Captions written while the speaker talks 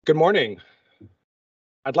Good morning.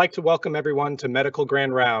 I'd like to welcome everyone to Medical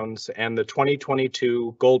Grand Rounds and the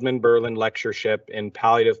 2022 Goldman Berlin Lectureship in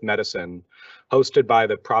Palliative Medicine, hosted by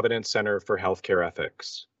the Providence Center for Healthcare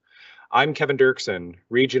Ethics. I'm Kevin Dirksen,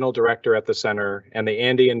 Regional Director at the Center and the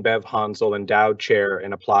Andy and Bev Hansel Endowed Chair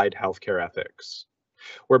in Applied Healthcare Ethics.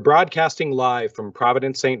 We're broadcasting live from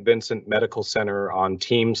Providence St. Vincent Medical Center on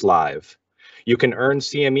Teams Live. You can earn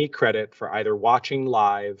CME credit for either watching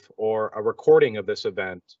live or a recording of this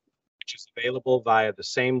event, which is available via the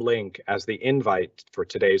same link as the invite for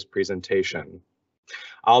today's presentation.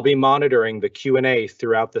 I'll be monitoring the Q&A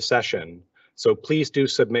throughout the session, so please do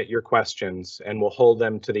submit your questions and we'll hold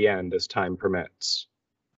them to the end as time permits.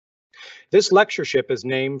 This lectureship is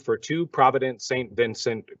named for two Providence St.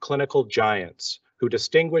 Vincent clinical giants who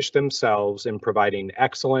distinguish themselves in providing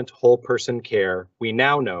excellent whole person care we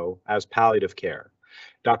now know as palliative care,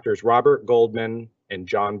 Doctors Robert Goldman and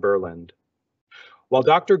John Berland. While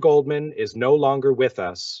Dr. Goldman is no longer with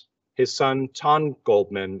us, his son Ton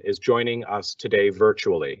Goldman is joining us today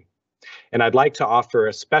virtually. And I'd like to offer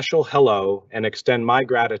a special hello and extend my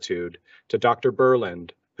gratitude to Dr.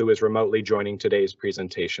 Berland, who is remotely joining today's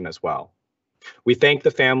presentation as well. We thank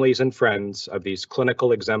the families and friends of these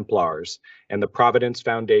clinical exemplars and the Providence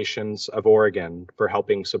Foundations of Oregon for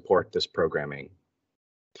helping support this programming.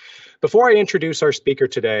 Before I introduce our speaker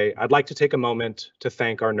today, I'd like to take a moment to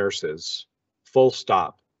thank our nurses. Full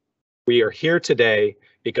stop. We are here today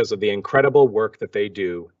because of the incredible work that they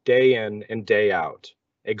do day in and day out,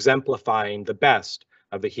 exemplifying the best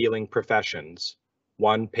of the healing professions,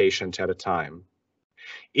 one patient at a time.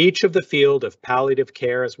 Each of the field of palliative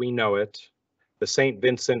care as we know it, the St.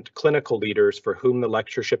 Vincent clinical leaders for whom the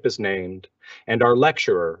lectureship is named, and our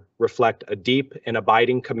lecturer reflect a deep and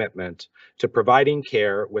abiding commitment to providing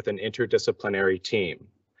care with an interdisciplinary team,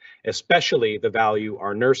 especially the value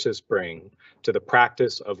our nurses bring to the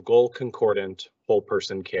practice of goal-concordant whole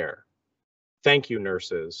person care. Thank you,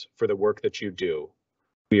 nurses, for the work that you do.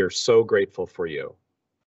 We are so grateful for you.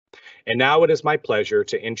 And now it is my pleasure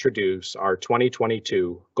to introduce our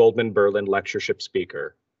 2022 Goldman Berlin Lectureship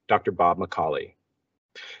speaker, Dr. Bob McCauley.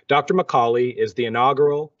 Dr. McCauley is the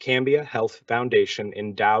inaugural Cambia Health Foundation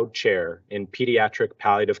Endowed Chair in Pediatric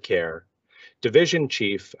Palliative Care, Division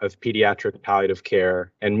Chief of Pediatric Palliative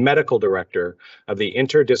Care, and Medical Director of the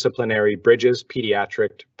Interdisciplinary Bridges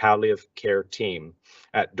Pediatric Palliative Care Team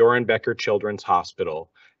at Dorenbecher Children's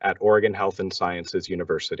Hospital at Oregon Health and Sciences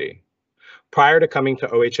University. Prior to coming to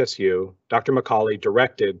OHSU, Dr. McCauley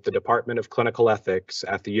directed the Department of Clinical Ethics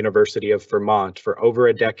at the University of Vermont for over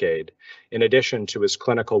a decade, in addition to his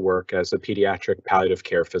clinical work as a pediatric palliative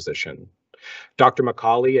care physician. Dr.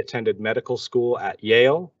 McCauley attended medical school at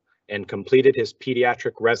Yale and completed his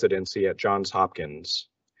pediatric residency at Johns Hopkins.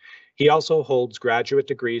 He also holds graduate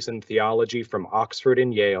degrees in theology from Oxford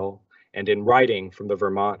and Yale and in writing from the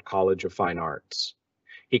Vermont College of Fine Arts.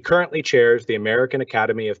 He currently chairs the American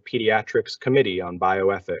Academy of Pediatrics Committee on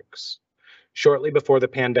Bioethics. Shortly before the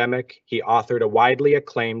pandemic, he authored a widely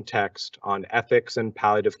acclaimed text on ethics and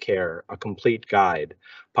palliative care, a complete guide,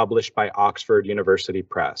 published by Oxford University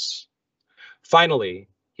Press. Finally,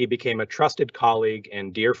 he became a trusted colleague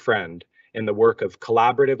and dear friend in the work of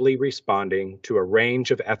collaboratively responding to a range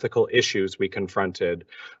of ethical issues we confronted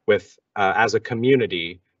with as a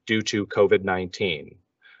community due to COVID-19.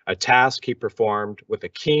 A task he performed with a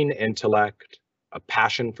keen intellect, a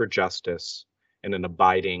passion for justice, and an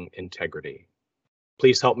abiding integrity.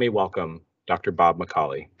 Please help me welcome Dr. Bob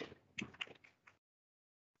McCauley.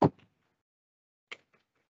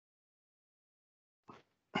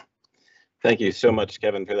 Thank you so much,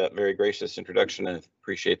 Kevin, for that very gracious introduction. I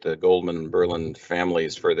appreciate the Goldman Berlin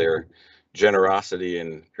families for their generosity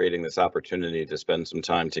in creating this opportunity to spend some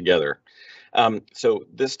time together. So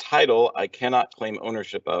this title, I cannot claim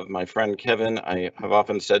ownership of. My friend Kevin, I have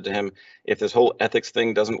often said to him, if this whole ethics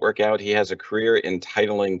thing doesn't work out, he has a career in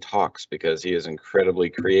titling talks because he is incredibly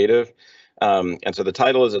creative. And so the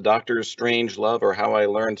title is A Doctor's Strange Love, or How I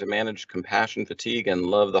Learned to Manage Compassion Fatigue and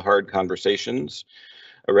Love the Hard Conversations,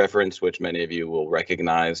 a reference which many of you will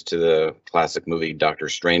recognize to the classic movie Dr.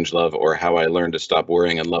 Strangelove, or How I Learned to Stop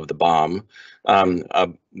Worrying and Love the Bomb, a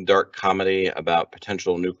dark comedy about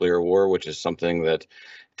potential nuclear war, which is something that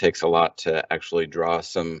takes a lot to actually draw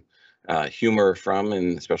some humor from,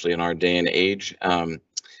 and especially in our day and age.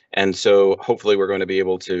 And so hopefully we're going to be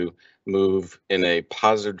able to move in a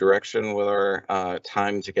positive direction with our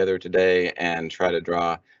time together today and try to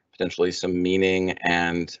draw potentially some meaning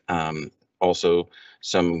and also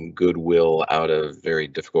some goodwill out of very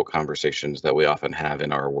difficult conversations that we often have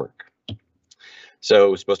in our work.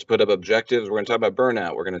 So we're supposed to put up objectives. We're going to talk about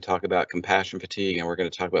burnout. We're going to talk about compassion fatigue, and we're going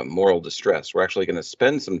to talk about moral distress. We're actually going to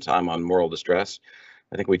spend some time on moral distress.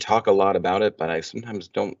 I think we talk a lot about it, but I sometimes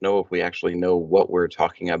don't know if we actually know what we're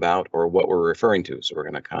talking about or what we're referring to. So we're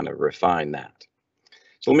going to kind of refine that.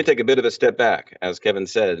 So let me take a bit of a step back. As Kevin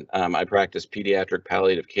said, I practice pediatric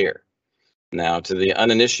palliative care. Now, to the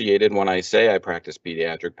uninitiated, when I say I practice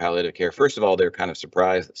pediatric palliative care, first of all, they're kind of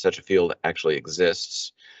surprised that such a field actually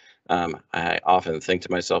exists. I often think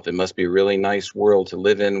to myself, it must be a really nice world to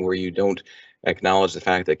live in where you don't acknowledge the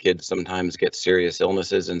fact that kids sometimes get serious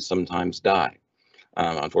illnesses and sometimes die.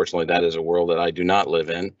 Unfortunately, that is a world that I do not live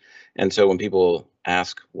in. And so when people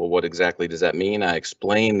ask, well, what exactly does that mean? I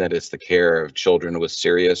explain that it's the care of children with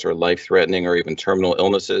serious or life-threatening or even terminal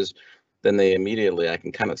illnesses. Then they immediately, I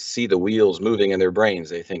can kind of see the wheels moving in their brains.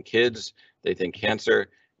 They think kids, they think cancer,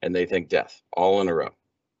 and they think death, all in a row.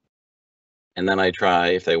 And then I try,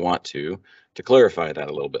 if they want to clarify that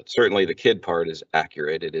a little bit. Certainly the kid part is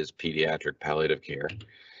accurate. It is pediatric palliative care.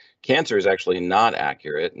 Cancer is actually not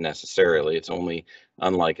accurate necessarily. It's only,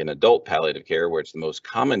 unlike in adult palliative care, where it's the most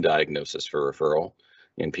common diagnosis for referral.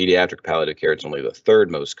 In pediatric palliative care, it's only the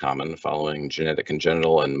third most common, following genetic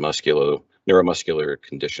congenital and neuromuscular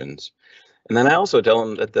conditions. And then I also tell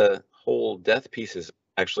them that the whole death piece is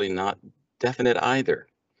actually not definite either.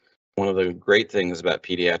 One of the great things about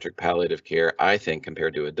pediatric palliative care, I think,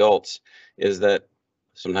 compared to adults, is that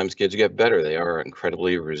sometimes kids get better. They are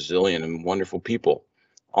incredibly resilient and wonderful people.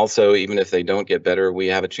 Also, even if they don't get better, we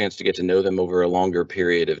have a chance to get to know them over a longer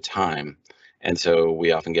period of time. And so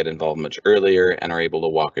we often get involved much earlier and are able to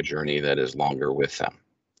walk a journey that is longer with them.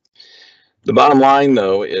 The bottom line,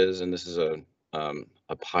 though, is, and this is a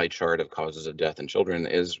pie chart of causes of death in children,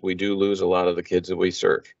 is we do lose a lot of the kids that we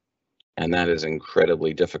serve. And that is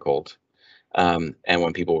incredibly difficult. And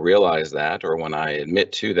when people realize that, or when I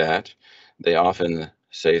admit to that, they often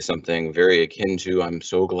say something very akin to, I'm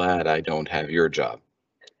so glad I don't have your job.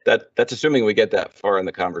 That's assuming we get that far in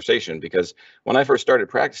the conversation, because when I first started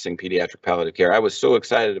practicing pediatric palliative care, I was so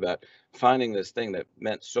excited about finding this thing that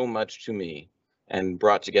meant so much to me and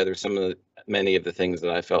brought together many of the things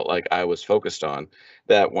that I felt like I was focused on,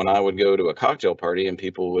 that when I would go to a cocktail party and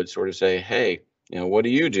people would sort of say, hey, what do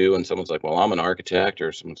you do? And someone's like, well, I'm an architect,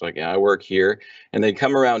 or someone's like, yeah, I work here. And they'd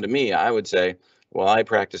come around to me, I would say, well, I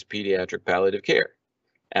practice pediatric palliative care.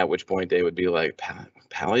 At which point they would be like,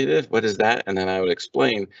 palliative? What is that? And then I would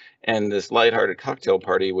explain. And this lighthearted cocktail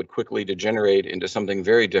party would quickly degenerate into something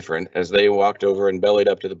very different as they walked over and bellied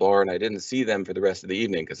up to the bar. And I didn't see them for the rest of the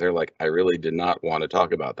evening because they're like, I really did not want to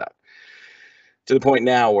talk about that. To the point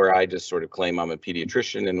now where I just sort of claim I'm a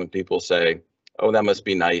pediatrician. And when people say, oh, that must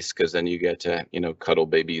be nice because then you get to, cuddle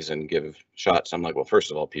babies and give shots. I'm like, well, first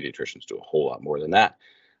of all, pediatricians do a whole lot more than that.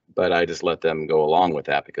 But I just let them go along with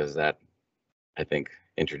that because that, I think,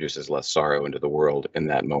 introduces less sorrow into the world in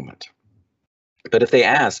that moment. But if they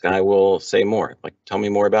ask, I will say more, like, tell me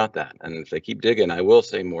more about that. And if they keep digging, I will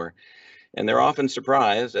say more. And they're often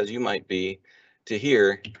surprised, as you might be, to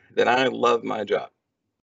hear that I love my job.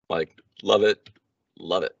 Like, love it,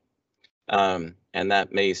 love it. And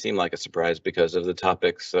that may seem like a surprise because of the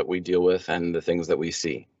topics that we deal with and the things that we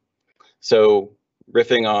see. So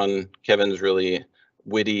riffing on Kevin's really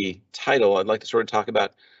witty title, I'd like to sort of talk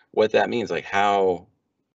about what that means, like how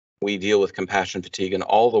we deal with compassion fatigue and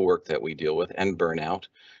all the work that we deal with, and burnout,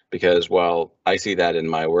 because while I see that in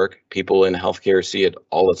my work, people in healthcare see it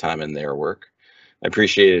all the time in their work. I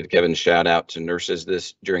appreciated Kevin's shout out to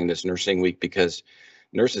nurses during this nursing week, because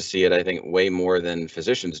nurses see it, I think, way more than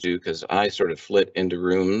physicians do, because I sort of flit into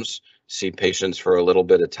rooms, see patients for a little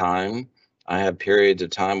bit of time. I have periods of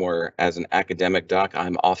time where, as an academic doc,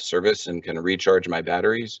 I'm off service and can recharge my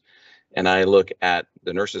batteries. And I look at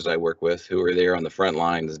the nurses I work with who are there on the front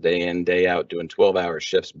lines day in, day out, doing 12-hour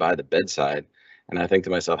shifts by the bedside. And I think to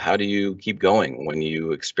myself, how do you keep going when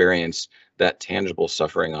you experience that tangible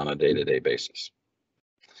suffering on a day-to-day basis?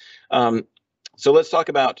 So let's talk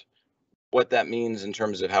about what that means in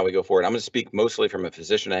terms of how we go forward. I'm going to speak mostly from a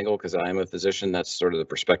physician angle because I am a physician. That's sort of the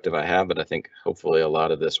perspective I have, but I think hopefully a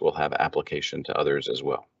lot of this will have application to others as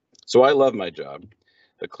well. So I love my job,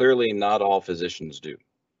 but clearly not all physicians do.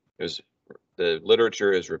 The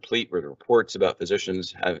literature is replete with reports about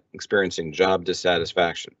physicians experiencing job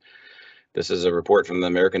dissatisfaction. This is a report from the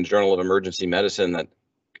American Journal of Emergency Medicine that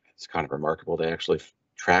it's kind of remarkable. They actually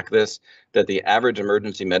track this, that the average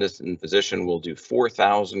emergency medicine physician will do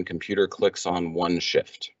 4,000 computer clicks on one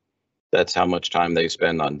shift. That's how much time they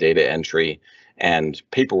spend on data entry and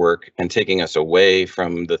paperwork, and taking us away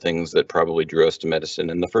from the things that probably drew us to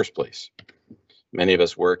medicine in the first place. Many of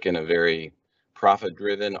us work in a very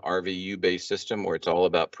profit-driven RVU-based system where it's all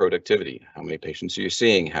about productivity. How many patients are you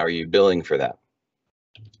seeing? How are you billing for that?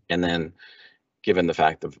 And then, given the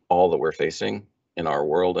fact of all that we're facing in our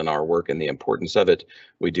world and our work and the importance of it,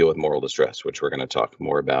 we deal with moral distress, which we're going to talk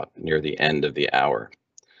more about near the end of the hour.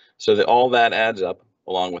 So that all that adds up,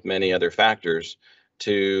 along with many other factors,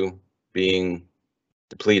 to being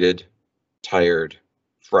depleted, tired,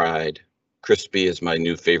 fried. Crispy is my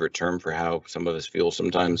new favorite term for how some of us feel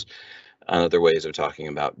sometimes. Other ways of talking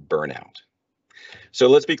about burnout. So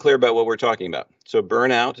let's be clear about what we're talking about. So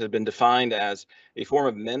burnout has been defined as a form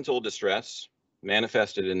of mental distress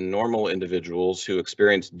manifested in normal individuals who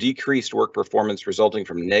experience decreased work performance resulting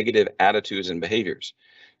from negative attitudes and behaviors.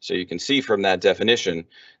 So you can see from that definition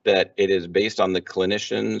that it is based on the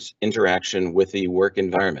clinician's interaction with the work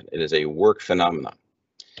environment. It is a work phenomenon.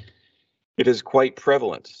 It is quite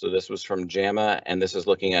prevalent. So this was from JAMA, and this is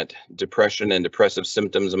looking at depression and depressive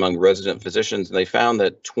symptoms among resident physicians. And they found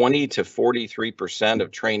that 20 to 43% of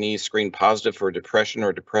trainees screened positive for depression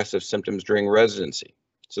or depressive symptoms during residency.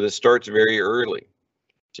 So this starts very early.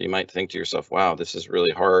 So you might think to yourself, wow, this is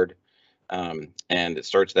really hard. And it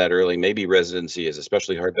starts that early. Maybe residency is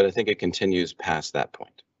especially hard, but I think it continues past that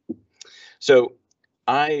point. So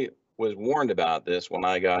I was warned about this when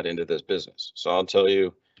I got into this business. So I'll tell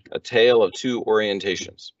you a tale of two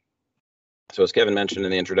orientations. So as Kevin mentioned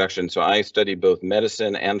in the introduction, so I studied both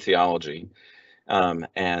medicine and theology,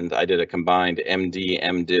 and I did a combined MD,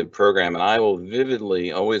 MDiv program, and I will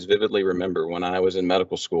always vividly remember when I was in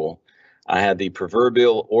medical school, I had the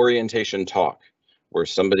proverbial orientation talk where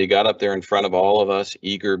somebody got up there in front of all of us,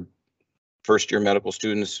 eager first-year medical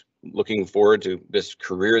students looking forward to this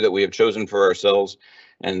career that we have chosen for ourselves.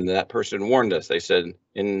 And that person warned us. They said,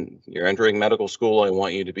 you're entering medical school, I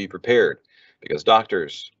want you to be prepared because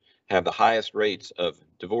doctors have the highest rates of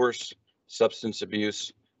divorce, substance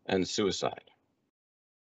abuse, and suicide.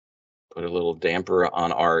 Put a little damper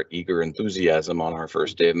on our eager enthusiasm on our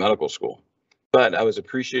first day of medical school. But I was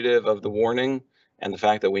appreciative of the warning and the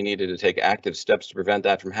fact that we needed to take active steps to prevent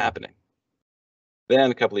that from happening.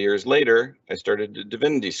 Then a couple of years later, I started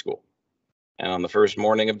divinity school. And on the first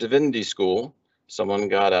morning of divinity school, someone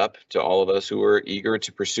got up to all of us who were eager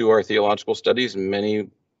to pursue our theological studies, many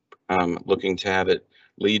looking to have it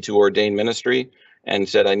lead to ordained ministry, and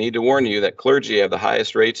said, I need to warn you that clergy have the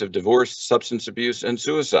highest rates of divorce, substance abuse, and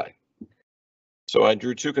suicide. So I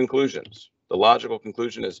drew two conclusions. The logical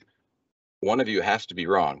conclusion is one of you has to be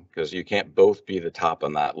wrong because you can't both be the top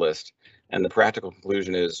on that list. And the practical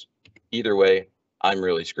conclusion is either way, I'm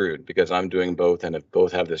really screwed because I'm doing both. And if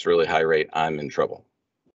both have this really high rate, I'm in trouble.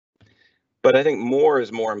 But I think more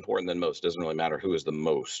is more important than most. It doesn't really matter who is the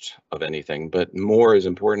most of anything, but more is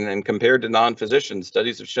important. And compared to non-physicians,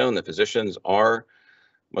 studies have shown that physicians are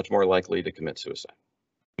much more likely to commit suicide,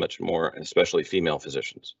 much more, especially female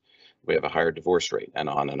physicians. We have a higher divorce rate and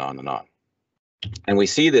on and on and on. And we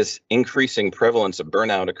see this increasing prevalence of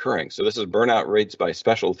burnout occurring. So this is burnout rates by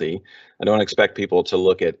specialty. I don't expect people to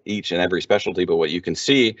look at each and every specialty, but what you can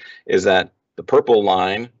see is that the purple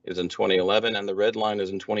line is in 2011 and the red line is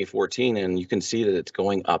in 2014, and you can see that it's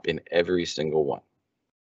going up in every single one.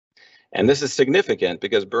 And this is significant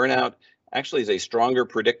because burnout actually is a stronger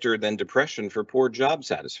predictor than depression for poor job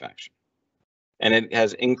satisfaction. And it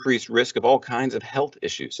has increased risk of all kinds of health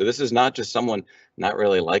issues. So this is not just someone not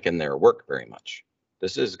really liking their work very much.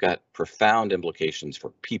 This has got profound implications for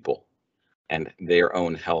people and their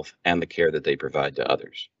own health and the care that they provide to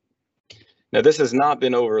others. Now, this has not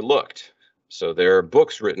been overlooked. So there are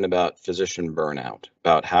books written about physician burnout,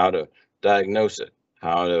 about how to diagnose it,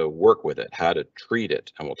 how to work with it, how to treat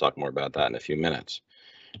it. And we'll talk more about that in a few minutes.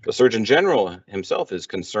 The Surgeon General himself is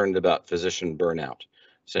concerned about physician burnout,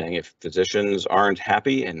 saying if physicians aren't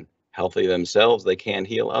happy and healthy themselves, they can't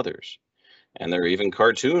heal others. And there are even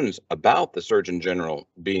cartoons about the Surgeon General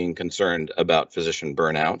being concerned about physician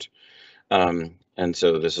burnout. And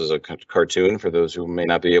so this is a cartoon for those who may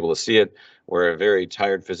not be able to see it, where a very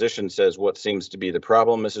tired physician says, what seems to be the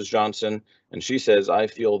problem, Mrs. Johnson? And she says, I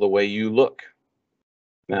feel the way you look.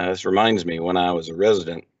 Now, this reminds me, when I was a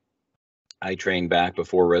resident, I trained back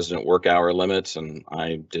before resident work hour limits, and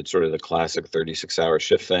I did sort of the classic 36-hour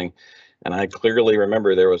shift thing. And I clearly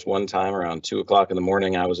remember there was one time around 2 o'clock in the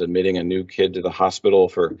morning, I was admitting a new kid to the hospital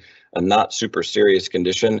for a not super serious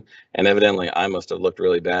condition. And evidently I must have looked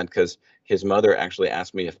really bad because his mother actually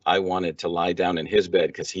asked me if I wanted to lie down in his bed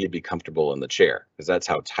because he'd be comfortable in the chair, because that's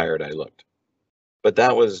how tired I looked. But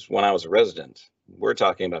that was when I was a resident. We're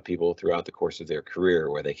talking about people throughout the course of their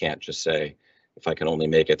career where they can't just say, if I can only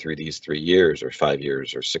make it through these 3 years or 5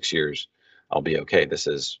 years or 6 years, I'll be okay. This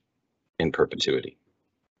is in perpetuity.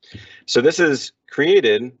 So this has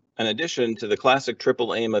created in addition to the classic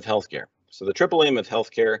triple aim of healthcare. So the triple aim of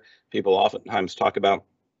healthcare people oftentimes talk about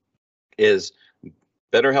is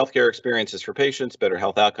better healthcare experiences for patients, better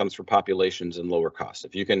health outcomes for populations, and lower costs.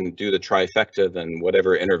 If you can do the trifecta, then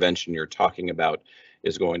whatever intervention you're talking about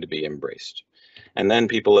is going to be embraced. And then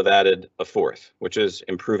people have added a fourth, which is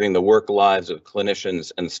improving the work lives of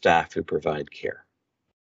clinicians and staff who provide care.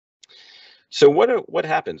 So what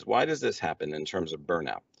happens? Why does this happen in terms of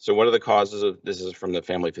burnout? So what are the causes of, this is from the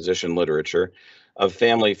family physician literature, of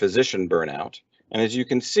family physician burnout. And as you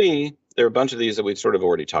can see, there are a bunch of these that we've sort of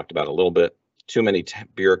already talked about a little bit. Too many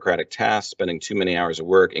bureaucratic tasks, spending too many hours of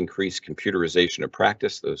work, increased computerization of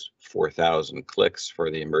practice, those 4,000 clicks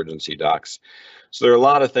for the emergency docs. So there are a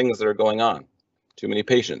lot of things that are going on. Too many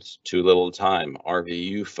patients, too little time,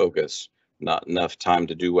 RVU focus, not enough time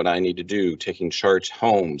to do what I need to do, taking charts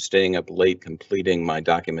home, staying up late, completing my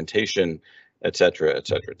documentation, et cetera, et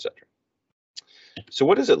cetera, et cetera. So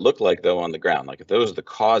what does it look like though on the ground? Like if those are the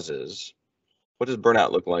causes, what does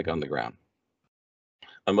burnout look like on the ground?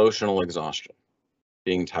 Emotional exhaustion,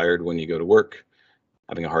 being tired when you go to work,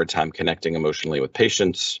 having a hard time connecting emotionally with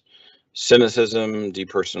patients, cynicism,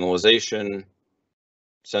 depersonalization,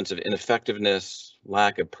 sense of ineffectiveness,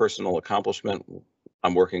 lack of personal accomplishment.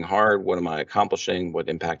 I'm working hard. What am I accomplishing? What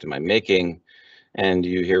impact am I making? And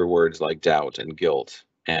you hear words like doubt and guilt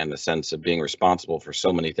and a sense of being responsible for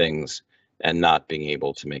so many things and not being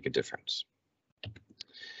able to make a difference.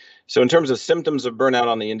 So in terms of symptoms of burnout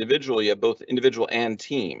on the individual, you have both individual and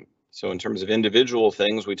team. So in terms of individual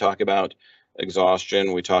things, we talk about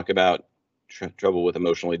exhaustion, we talk about trouble with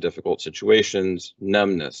emotionally difficult situations,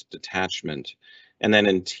 numbness, detachment. And then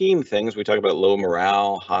in team things, we talk about low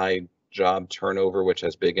morale, high job turnover, which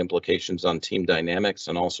has big implications on team dynamics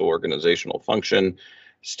and also organizational function,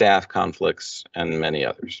 staff conflicts, and many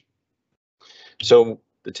others. So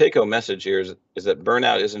the take-home message here is that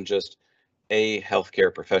burnout isn't just a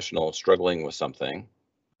healthcare professional struggling with something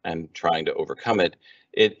and trying to overcome it.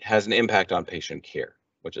 It has an impact on patient care,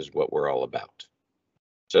 which is what we're all about.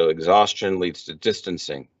 So exhaustion leads to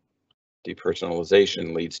distancing,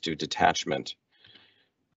 depersonalization leads to detachment,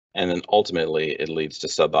 and then ultimately it leads to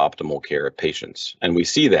suboptimal care of patients. And we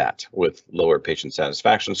see that with lower patient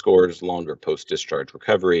satisfaction scores, longer post-discharge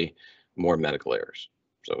recovery, more medical errors.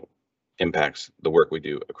 So impacts the work we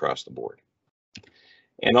do across the board.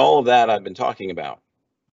 And all of that I've been talking about,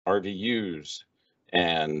 RVUs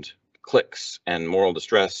and clicks and moral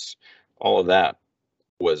distress, all of that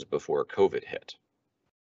was before COVID hit.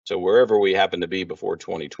 So wherever we happen to be before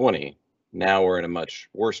 2020, now we're in a much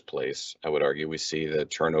worse place. I would argue we see the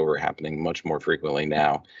turnover happening much more frequently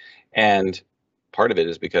now. And part of it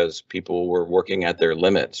is because people were working at their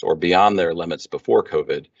limits or beyond their limits before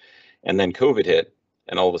COVID. And then COVID hit,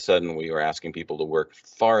 and all of a sudden we were asking people to work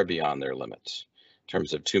far beyond their limits in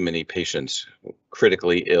terms of too many patients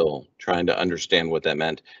critically ill, trying to understand what that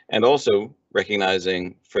meant, and also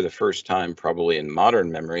recognizing for the first time, probably in modern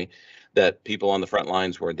memory, that people on the front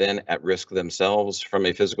lines were then at risk themselves from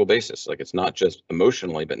a physical basis. Like it's not just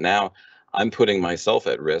emotionally, but now I'm putting myself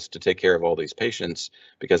at risk to take care of all these patients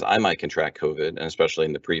because I might contract COVID, and especially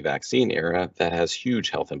in the pre-vaccine era, that has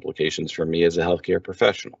huge health implications for me as a healthcare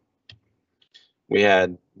professional. We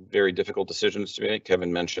had very difficult decisions to make.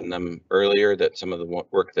 Kevin mentioned them earlier, that some of the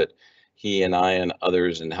work that he and I and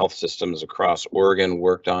others in health systems across Oregon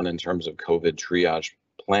worked on in terms of COVID triage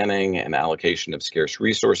planning and allocation of scarce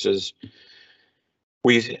resources.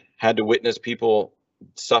 We had to witness people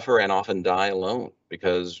suffer and often die alone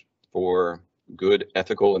because for good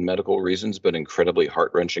ethical and medical reasons, but incredibly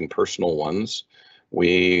heart-wrenching personal ones,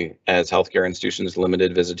 we as healthcare institutions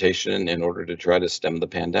limited visitation in order to try to stem the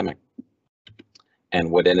pandemic. And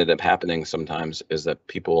what ended up happening sometimes is that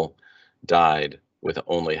people died with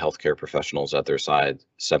only healthcare professionals at their side,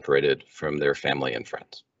 separated from their family and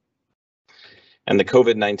friends. And the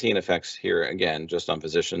COVID-19 effects here, again, just on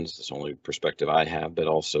physicians, this is the only perspective I have, but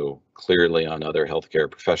also clearly on other healthcare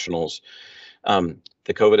professionals. The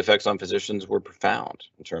COVID effects on physicians were profound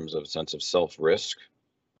in terms of sense of self-risk,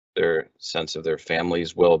 their sense of their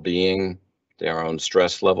family's well-being, their own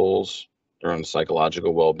stress levels, their own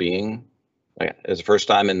psychological well-being. It's the first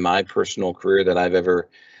time in my personal career that I've ever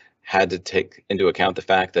had to take into account the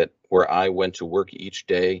fact that where I went to work each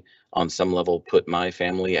day on some level put my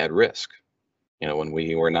family at risk. You know, when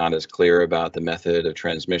we were not as clear about the method of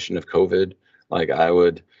transmission of COVID, like I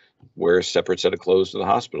would wear a separate set of clothes to the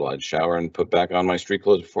hospital. I'd shower and put back on my street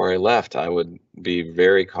clothes before I left. I would be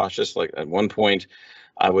very cautious. Like at one point,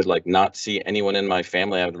 I would like not see anyone in my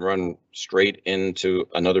family. I would run straight into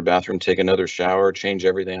another bathroom, take another shower, change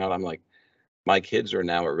everything out. I'm like, my kids are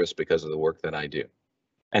now at risk because of the work that I do.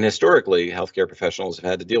 And historically, healthcare professionals have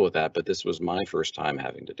had to deal with that, but this was my first time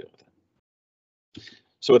having to deal with it.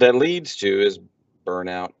 So what that leads to is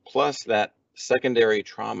burnout plus that secondary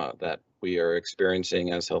trauma that we are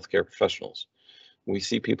experiencing as healthcare professionals. We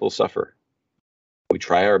see people suffer. We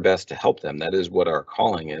try our best to help them. That is what our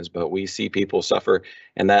calling is, but we see people suffer,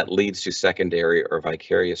 and that leads to secondary or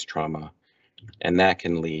vicarious trauma, and that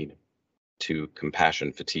can lead to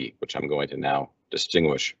compassion fatigue, which I'm going to now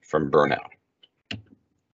distinguish from burnout.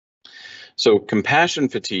 So compassion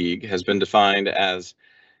fatigue has been defined as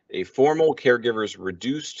a formal caregiver's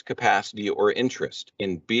reduced capacity or interest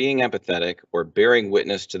in being empathetic or bearing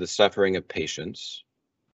witness to the suffering of patients,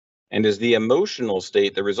 and is the emotional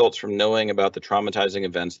state that results from knowing about the traumatizing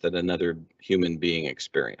events that another human being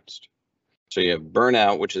experienced. So you have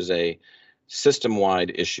burnout, which is a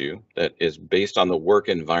system-wide issue that is based on the work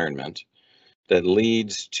environment that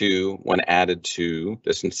leads to, when added to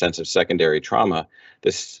this sense of secondary trauma,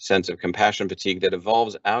 this sense of compassion fatigue that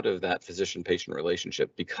evolves out of that physician-patient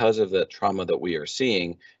relationship because of the trauma that we are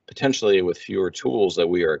seeing, potentially with fewer tools that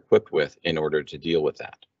we are equipped with in order to deal with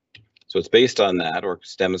that. So it's based on that, or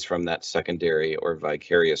stems from that secondary or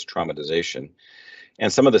vicarious traumatization.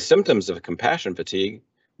 And some of the symptoms of compassion fatigue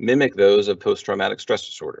mimic those of post-traumatic stress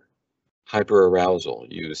disorder. Hyperarousal,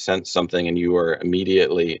 you sense something and you are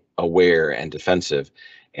immediately aware and defensive,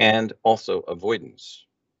 and also avoidance,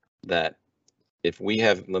 that if we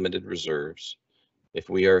have limited reserves, if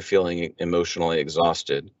we are feeling emotionally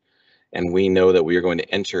exhausted, and we know that we are going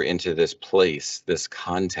to enter into this place, this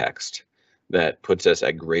context, that puts us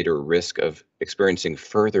at greater risk of experiencing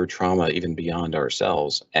further trauma even beyond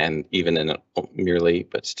ourselves, and even in merely,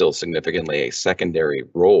 but still significantly, a secondary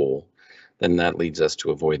role, then that leads us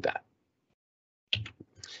to avoid that.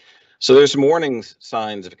 So there's some warning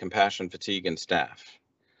signs of compassion fatigue in staff: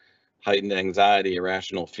 heightened anxiety,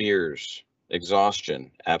 irrational fears,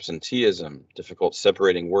 exhaustion, absenteeism, difficult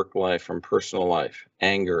separating work life from personal life,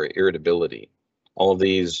 anger, irritability. All of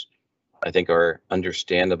these, I think, are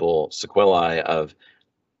understandable sequelae of,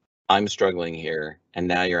 I'm struggling here, and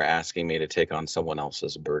now you're asking me to take on someone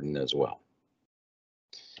else's burden as well.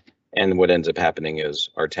 And what ends up happening is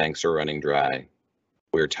our tanks are running dry,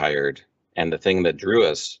 we're tired, and the thing that drew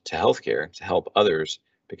us to healthcare, to help others,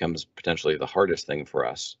 becomes potentially the hardest thing for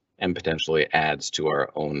us and potentially adds to our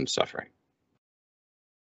own suffering.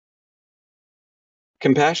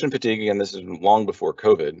 Compassion fatigue, again, this is long before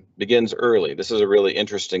COVID, begins early. This is a really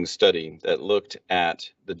interesting study that looked at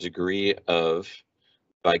the degree of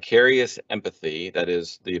vicarious empathy, that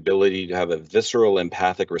is the ability to have a visceral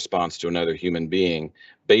empathic response to another human being,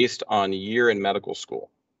 based on year in medical school.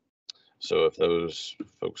 So if those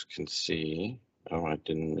folks can see, oh, I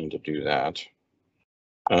didn't mean to do that.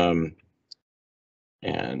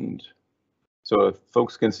 And so if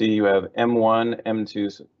folks can see, you have M1,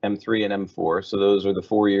 M2, M3, and M4. So those are the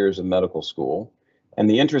 4 years of medical school. And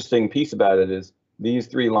the interesting piece about it is these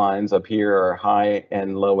 3 lines up here are high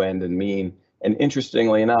and low end and mean. And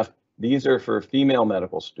interestingly enough, these are for female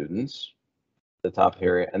medical students, the top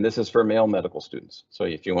here, and this is for male medical students. So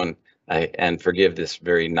if you want, and forgive this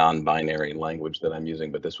very non-binary language that I'm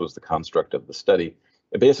using, but this was the construct of the study.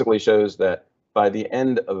 It basically shows that by the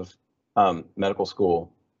end of medical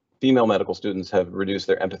school, female medical students have reduced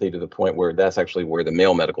their empathy to the point where that's actually where the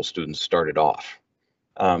male medical students started off.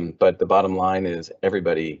 But the bottom line is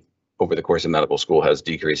everybody over the course of medical school has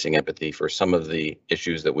decreasing empathy for some of the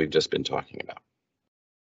issues that we've just been talking about.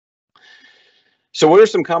 So what are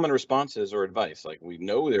some common responses or advice? Like, we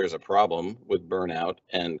know there's a problem with burnout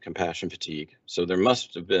and compassion fatigue. So there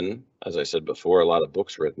must have been, as I said before, a lot of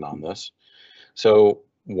books written on this. So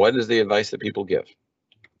what is the advice that people give?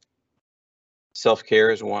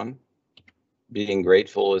 Self-care is one, being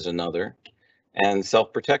grateful is another, and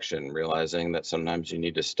self-protection, realizing that sometimes you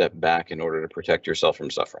need to step back in order to protect yourself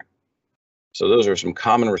from suffering. So those are some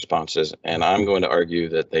common responses, and I'm going to argue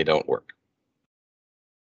that they don't work.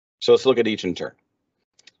 So let's look at each in turn.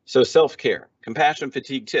 So self-care, compassion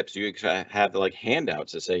fatigue tips. You have like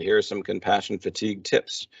handouts that say, here are some compassion fatigue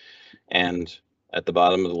tips. And at the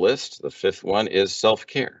bottom of the list, the 5th one is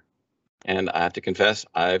self-care. And I have to confess,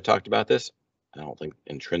 I've talked about this. I don't think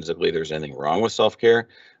intrinsically there's anything wrong with self-care.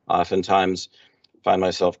 Oftentimes find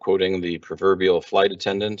myself quoting the proverbial flight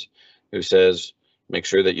attendant who says, make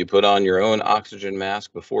sure that you put on your own oxygen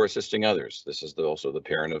mask before assisting others. This is also the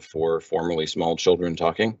parent of 4 formerly small children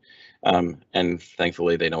talking. And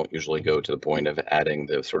thankfully, they don't usually go to the point of adding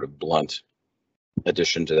the sort of blunt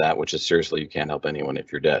addition to that, which is, seriously, you can't help anyone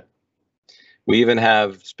if you're dead. We even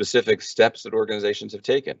have specific steps that organizations have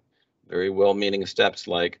taken, very well-meaning steps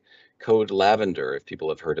like code lavender, if people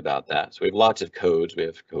have heard about that. So we have lots of codes. We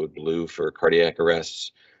have code blue for cardiac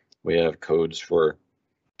arrests. We have codes for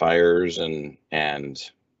fires and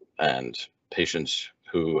patients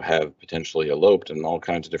who have potentially eloped and all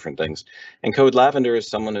kinds of different things. And code lavender is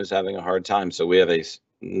someone who's having a hard time. So we have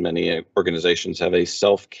many organizations have a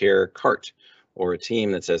self-care cart or a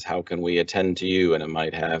team that says, how can we attend to you? And it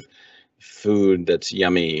might have food that's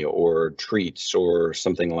yummy or treats or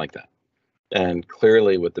something like that. And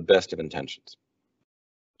clearly with the best of intentions.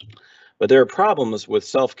 But there are problems with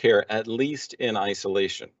self-care, at least in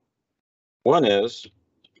isolation. One is,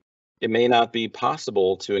 it may not be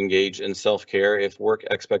possible to engage in self-care if work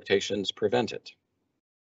expectations prevent it.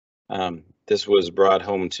 This was brought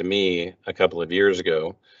home to me a couple of years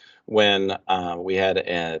ago when we had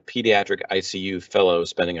a pediatric ICU fellow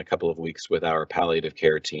spending a couple of weeks with our palliative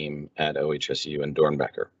care team at OHSU in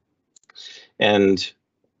Dornbecker. And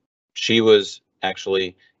she was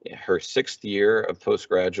actually her 6th year of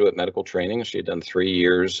postgraduate medical training. She had done 3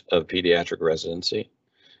 years of pediatric residency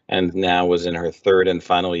and now was in her 3rd and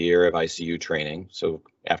final year of ICU training. So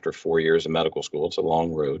after 4 years of medical school, it's a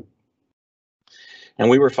long road. And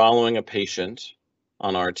we were following a patient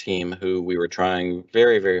on our team who we were trying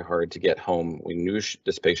very, very hard to get home. We knew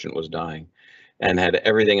this patient was dying and had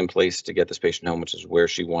everything in place to get this patient home, which is where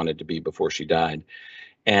she wanted to be before she died.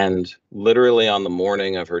 And literally on the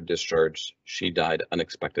morning of her discharge, she died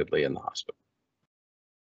unexpectedly in the hospital.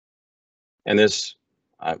 And this,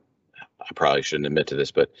 I probably shouldn't admit to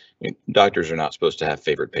this, but doctors are not supposed to have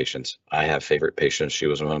favorite patients. I have favorite patients. She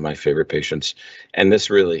was one of my favorite patients. And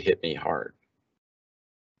this really hit me hard.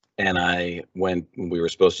 And we were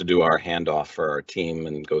supposed to do our handoff for our team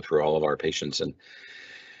and go through all of our patients. And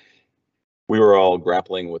we were all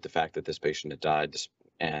grappling with the fact that this patient had died,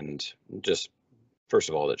 and just, first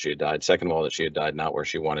of all, that she had died. Second of all, that she had died not where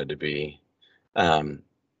she wanted to be. And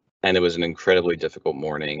it was an incredibly difficult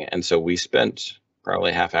morning. And so we spent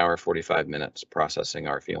probably half hour, 45 minutes processing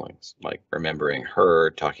our feelings, like remembering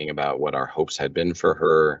her, talking about what our hopes had been for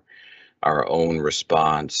her, our own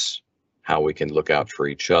response, how we can look out for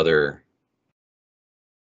each other.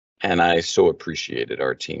 And I so appreciated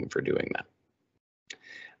our team for doing that.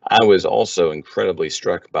 I was also incredibly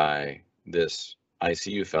struck by this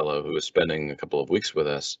ICU fellow who was spending a couple of weeks with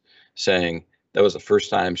us, saying that was the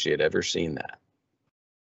first time she had ever seen that.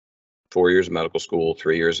 4 years of medical school,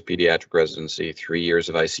 3 years of pediatric residency, 3 years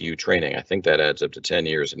of ICU training. I think that adds up to 10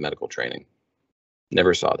 years of medical training.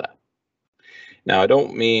 Never saw that. Now, I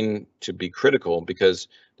don't mean to be critical, because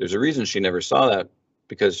there's a reason she never saw that,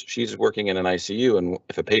 because she's working in an ICU, and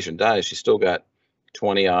if a patient dies, she's still got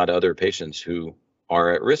 20 odd other patients who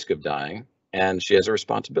are at risk of dying, and she has a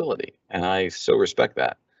responsibility, and I so respect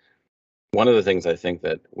that. One of the things I think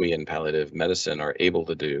that we in palliative medicine are able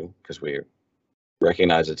to do, because we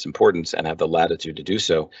recognize its importance and have the latitude to do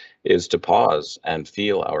so, is to pause and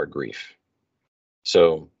feel our grief.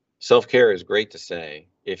 So self-care is great to say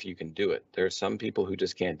if you can do it. There are some people who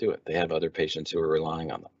just can't do it. They have other patients who are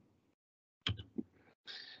relying on them.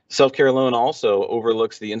 Self-care alone also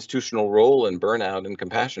overlooks the institutional role in burnout and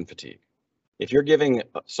compassion fatigue. If you're giving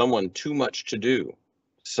someone too much to do,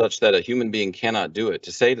 such that a human being cannot do it,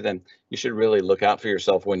 to say to them, you should really look out for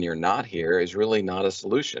yourself when you're not here, is really not a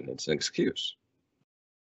solution. It's an excuse.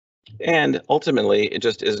 And ultimately, it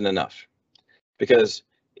just isn't enough. Because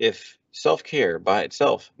if self-care by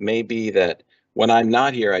itself may be that when I'm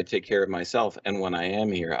not here, I take care of myself, and when I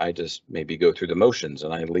am here, I just maybe go through the motions,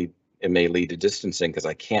 and it may lead to distancing because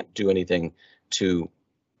I can't do anything to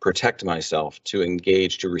protect myself, to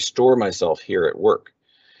engage, to restore myself here at work.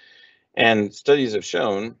 And studies have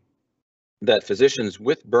shown that physicians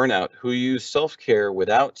with burnout who use self-care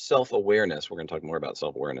without self-awareness, we're going to talk more about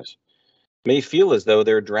self-awareness, may feel as though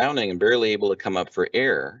they're drowning and barely able to come up for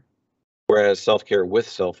air, whereas self-care with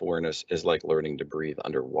self-awareness is like learning to breathe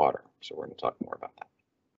underwater. So we're going to talk more about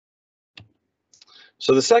that.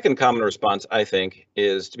 So the second common response, I think,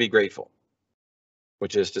 is to be grateful,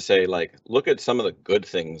 which is to say, like, look at some of the good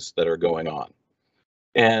things that are going on.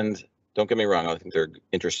 And don't get me wrong, I think there are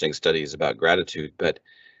interesting studies about gratitude, but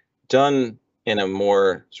done in a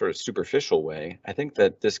more sort of superficial way, I think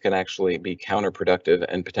that this can actually be counterproductive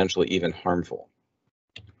and potentially even harmful.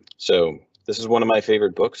 So this is one of my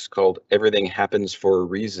favorite books called Everything Happens for a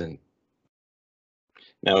Reason.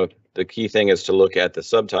 Now, the key thing is to look at the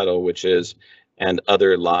subtitle, which is And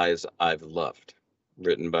Other Lies I've Loved,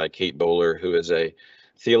 written by Kate Bowler, who is a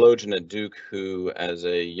theologian at Duke who, as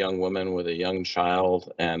a young woman with a young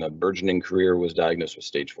child and a burgeoning career, was diagnosed with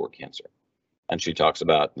stage 4 cancer. And she talks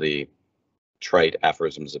about the trite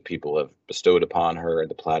aphorisms that people have bestowed upon her and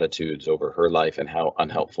the platitudes over her life and how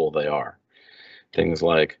unhelpful they are. Things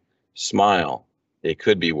like, Smile. It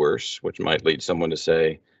could be worse, which might lead someone to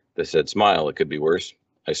say, they said smile, it could be worse.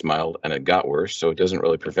 I smiled and it got worse, so it doesn't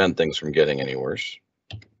really prevent things from getting any worse.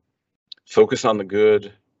 Focus on the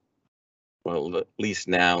good. Well, at least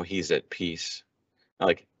now he's at peace.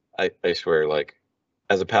 Like, I swear, like,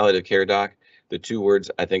 as a palliative care doc, the two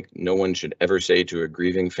words I think no one should ever say to a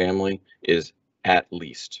grieving family is at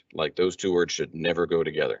least. Like, those two words should never go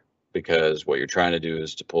together, because what you're trying to do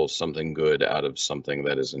is to pull something good out of something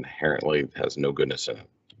that is inherently has no goodness in it.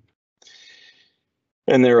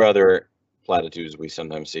 And there are other platitudes we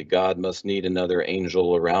sometimes see. God must need another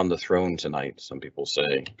angel around the throne tonight, some people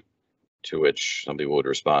say, to which some people would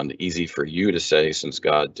respond, easy for you to say since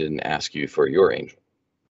God didn't ask you for your angel.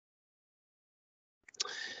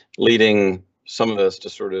 Leading some of us to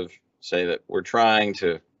sort of say that we're trying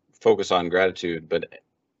to focus on gratitude, but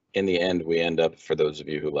in the end, we end up, for those of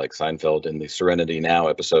you who like Seinfeld, in the Serenity Now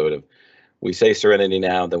episode of, we say Serenity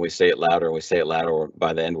Now, then we say it louder, and we say it louder,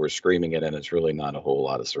 by the end we're screaming it, and it's really not a whole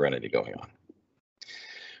lot of serenity going on.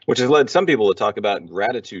 Which has led some people to talk about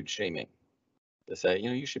gratitude shaming, to say, you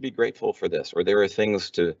know, you should be grateful for this, or there are things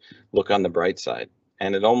to look on the bright side.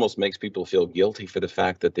 And it almost makes people feel guilty for the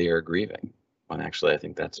fact that they are grieving, when actually I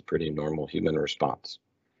think that's a pretty normal human response.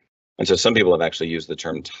 And so some people have actually used the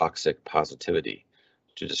term toxic positivity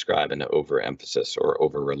to describe an overemphasis or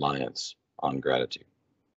over-reliance on gratitude.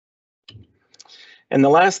 And the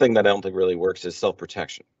last thing that I don't think really works is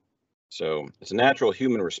self-protection. So it's a natural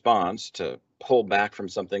human response to pull back from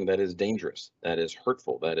something that is dangerous, that is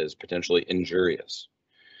hurtful, that is potentially injurious.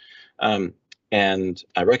 And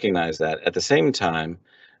I recognize that. At the same time,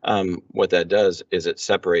 what that does is it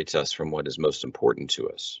separates us from what is most important to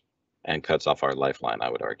us and cuts off our lifeline, I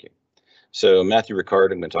would argue. So Matthew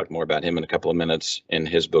Ricard, I'm going to talk more about him in a couple of minutes, in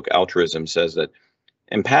his book Altruism, says that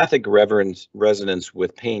empathic resonance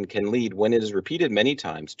with pain can lead, when it is repeated many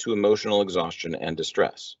times, to emotional exhaustion and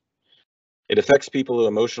distress. It affects people who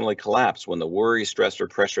emotionally collapse when the worry, stress, or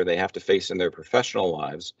pressure they have to face in their professional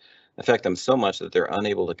lives affect them so much that they're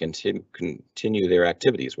unable to continue their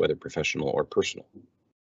activities, whether professional or personal.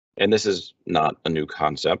 And this is not a new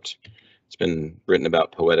concept. It's been written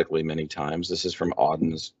about poetically many times. This is from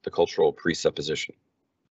Auden's The Cultural Presupposition.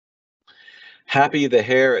 Happy the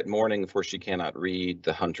hare at morning, for she cannot read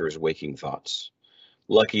the hunter's waking thoughts.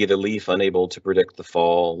 Lucky the leaf unable to predict the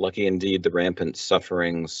fall. Lucky indeed the rampant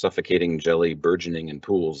suffering, suffocating jelly burgeoning in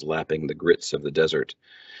pools lapping the grits of the desert.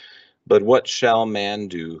 But what shall man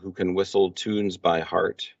do who can whistle tunes by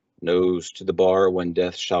heart, knows to the bar when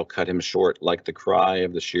death shall cut him short like the cry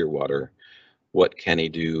of the shearwater? What can he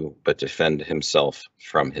do but defend himself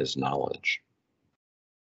from his knowledge?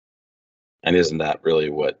 And isn't that really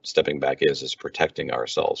what stepping back is protecting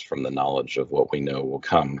ourselves from the knowledge of what we know will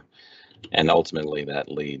come? And ultimately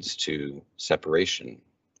that leads to separation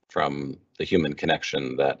from the human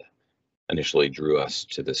connection that initially drew us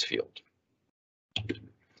to this field.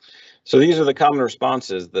 So these are the common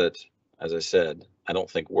responses that, as I said, I don't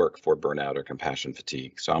think work for burnout or compassion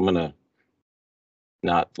fatigue. So I'm going to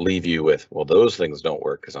not leave you with, well, those things don't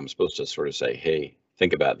work, because I'm supposed to sort of say, hey,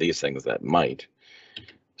 think about these things that might.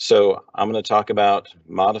 So I'm going to talk about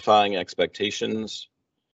modifying expectations,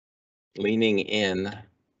 leaning in,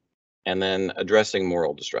 and then addressing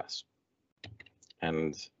moral distress.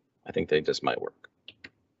 And I think they just might work.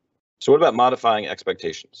 So what about modifying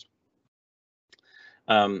expectations?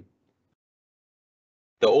 The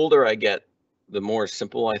older I get, the more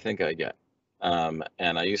simple I think I get. And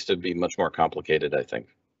I used to be much more complicated, I think.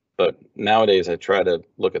 But nowadays I try to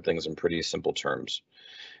look at things in pretty simple terms.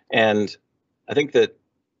 And I think that,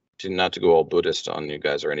 not to go all Buddhist on you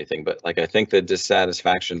guys or anything, but like I think that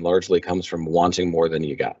dissatisfaction largely comes from wanting more than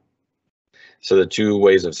you got. So the two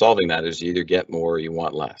ways of solving that is you either get more or you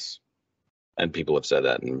want less. And people have said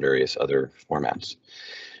that in various other formats,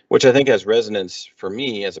 which I think has resonance for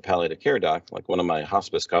me as a palliative care doc. Like one of my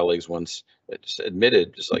hospice colleagues once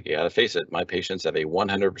admitted, just like, you gotta face it, my patients have a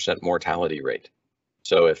 100% mortality rate.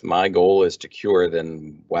 So if my goal is to cure,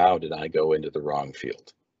 then wow, did I go into the wrong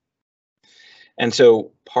field? And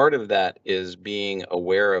so part of that is being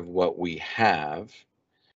aware of what we have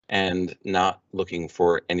and not looking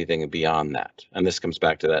for anything beyond that. And this comes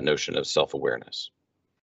back to that notion of self-awareness.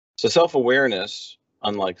 So self-awareness,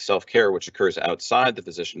 unlike self-care, which occurs outside the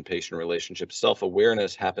physician-patient relationship,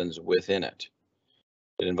 self-awareness happens within it.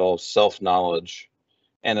 It involves self-knowledge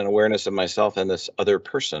and an awareness of myself and this other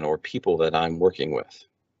person or people that I'm working with.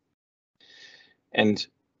 And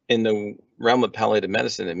in the realm of palliative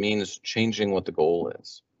medicine, it means changing what the goal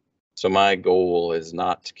is. So my goal is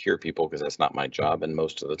not to cure people, because that's not my job. And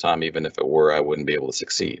most of the time, even if it were, I wouldn't be able to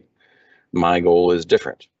succeed. My goal is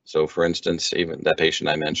different. So for instance, even that patient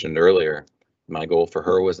I mentioned earlier, my goal for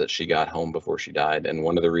her was that she got home before she died. And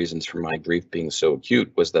one of the reasons for my grief being so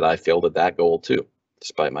acute was that I failed at that goal too,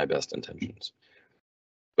 despite my best intentions.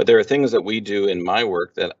 But there are things that we do in my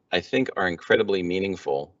work that I think are incredibly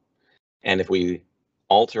meaningful. And if we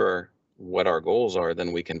alter what our goals are,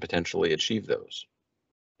 then we can potentially achieve those.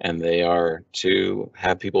 And they are to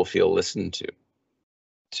have people feel listened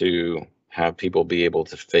to have people be able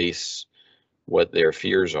to face what their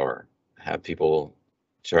fears are, have people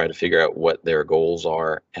try to figure out what their goals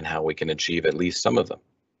are and how we can achieve at least some of them.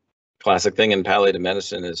 Classic thing in palliative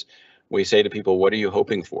medicine is we say to people, what are you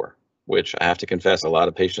hoping for? Which I have to confess, a lot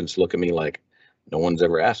of patients look at me like, no one's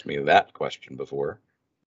ever asked me that question before.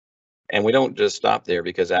 And we don't just stop there,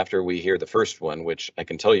 because after we hear the first one, which I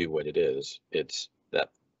can tell you what it is, it's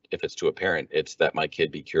that if it's to a parent, it's that my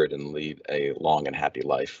kid be cured and lead a long and happy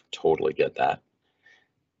life. Totally get that.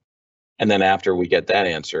 And then after we get that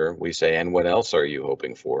answer, we say, and what else are you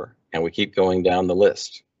hoping for? And we keep going down the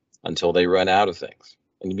list until they run out of things.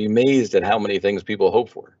 And you'd be amazed at how many things people hope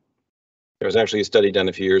for. There was actually a study done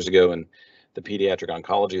a few years ago in the pediatric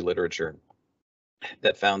oncology literature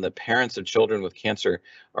that found that parents of children with cancer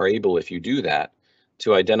are able, if you do that,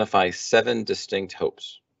 to identify 7 distinct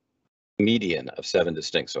hopes. Median of 7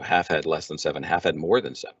 distinct. So half had less than 7, half had more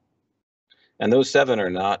than 7. And those 7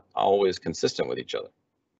 are not always consistent with each other.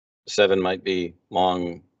 7 might be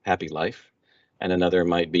long, happy life, and another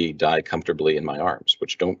might be die comfortably in my arms,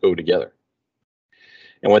 which don't go together.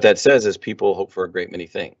 And what that says is people hope for a great many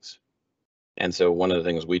things. And so one of the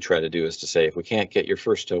things we try to do is to say, if we can't get your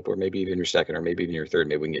first hope, or maybe even your second, or maybe even your third,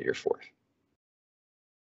 maybe we can get your fourth.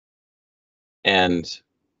 And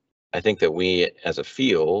I think that we, as a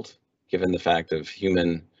field, given the fact of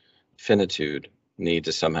human finitude, need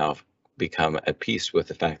to somehow become at peace with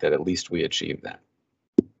the fact that at least we achieve that.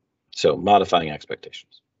 So modifying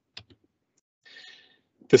expectations.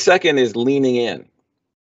 The second is leaning in.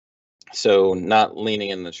 So not leaning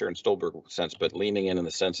in the Sharon Stolberg sense, but leaning in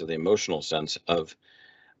the sense of the emotional sense of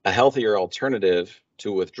a healthier alternative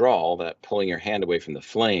to withdrawal, that pulling your hand away from the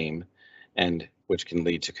flame, and which can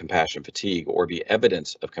lead to compassion fatigue or be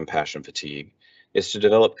evidence of compassion fatigue, is to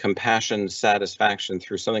develop compassion satisfaction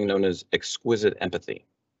through something known as exquisite empathy.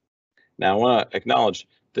 Now I want to acknowledge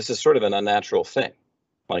this is sort of an unnatural thing.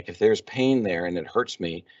 Like if there's pain there and it hurts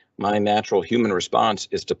me, my natural human response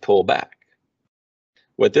is to pull back.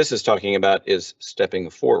 What this is talking about is stepping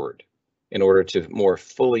forward in order to more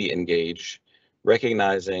fully engage,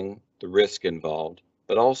 recognizing the risk involved,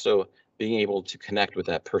 but also being able to connect with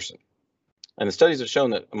that person. And the studies have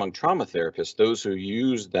shown that among trauma therapists, those who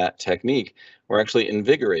use that technique were actually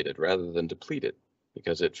invigorated rather than depleted,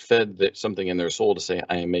 because it fed something in their soul to say,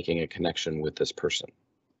 I am making a connection with this person.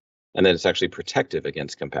 And then it's actually protective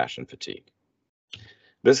against compassion fatigue.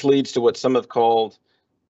 This leads to what some have called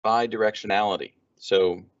bidirectionality.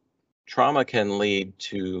 So trauma can lead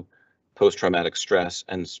to post-traumatic stress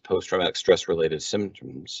and post-traumatic stress-related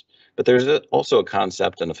symptoms, but there's also a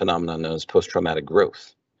concept and a phenomenon known as post-traumatic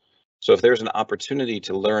growth. So if there's an opportunity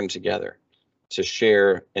to learn together, to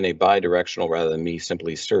share in a bidirectional rather than me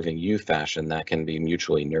simply serving you fashion, that can be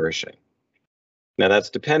mutually nourishing. Now that's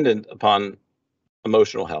dependent upon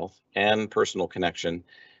emotional health and personal connection,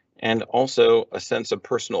 and also a sense of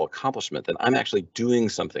personal accomplishment that I'm actually doing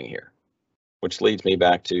something here, which leads me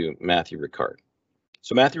back to Matthew Ricard.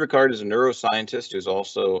 So Matthew Ricard is a neuroscientist who's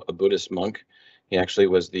also a Buddhist monk. He actually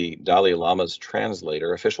was the Dalai Lama's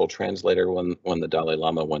translator, official translator when the Dalai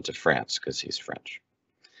Lama went to France, because he's French.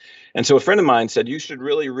 And so a friend of mine said, you should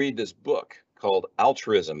really read this book called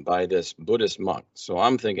Altruism by this Buddhist monk. So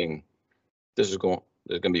I'm thinking, this is going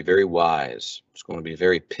to be very wise. It's going to be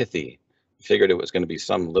very pithy. I figured it was going to be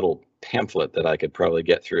some little pamphlet that I could probably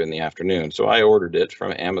get through in the afternoon. So I ordered it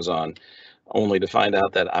from Amazon, only to find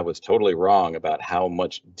out that I was totally wrong about how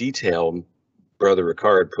much detail Brother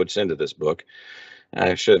Ricard puts into this book.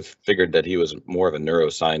 I should have figured that he was more of a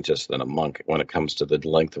neuroscientist than a monk when it comes to the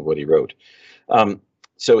length of what he wrote.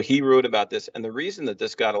 So he wrote about this, and the reason that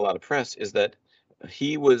this got a lot of press is that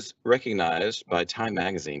he was recognized by Time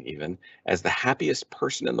magazine even as the happiest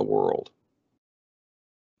person in the world.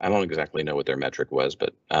 I don't exactly know what their metric was,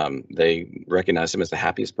 but they recognized him as the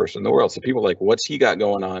happiest person in the world. So people were like, what's he got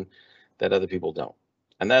going on that other people don't?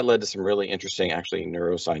 And that led to some really interesting, actually,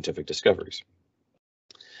 neuroscientific discoveries.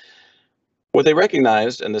 What they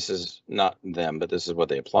recognized, and this is not them, but this is what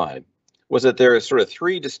they applied, was that there are sort of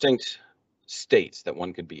 3 distinct states that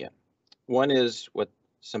one could be in. One is what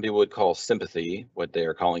some people would call sympathy, what they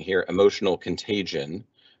are calling here emotional contagion,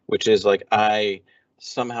 which is like, I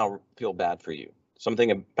somehow feel bad for you.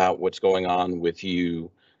 Something about what's going on with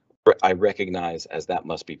you I recognize as that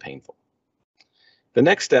must be painful. The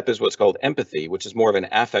next step is what's called empathy, which is more of an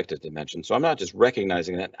affective dimension. So I'm not just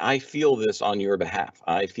recognizing that I feel this on your behalf.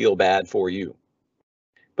 I feel bad for you.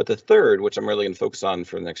 But the third, which I'm really going to focus on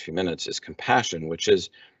for the next few minutes, is compassion, which is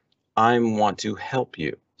I want to help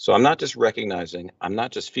you. So I'm not just recognizing, I'm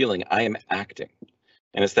not just feeling, I am acting.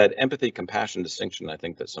 And it's that empathy compassion distinction, I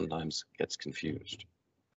think, that sometimes gets confused.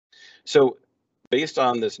 So based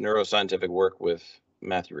on this neuroscientific work with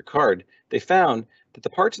Matthew Ricard, they found that the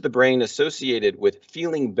parts of the brain associated with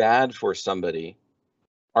feeling bad for somebody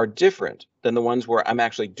are different than the ones where I'm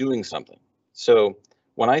actually doing something. So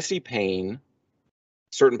when I see pain,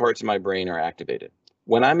 certain parts of my brain are activated.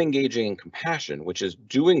 When I'm engaging in compassion, which is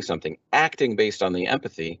doing something, acting based on the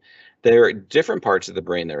empathy, there are different parts of the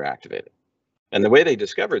brain that are activated. And the way they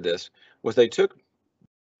discovered this was they took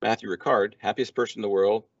Matthew Ricard, happiest person in the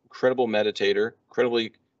world, incredible meditator,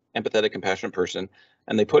 incredibly empathetic, compassionate person,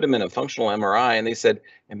 and they put him in a functional MRI and they said,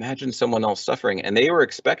 imagine someone else suffering. And they were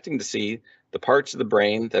expecting to see the parts of the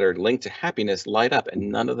brain that are linked to happiness light up, and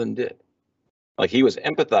none of them did. Like he was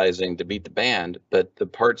empathizing to beat the band, but the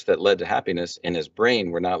parts that led to happiness in his brain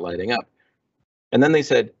were not lighting up. And then they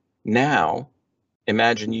said, now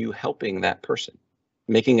imagine you helping that person,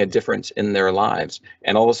 making a difference in their lives.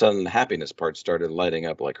 And all of a sudden the happiness part started lighting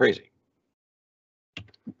up like crazy.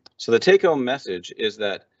 So the take-home message is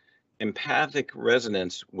that empathic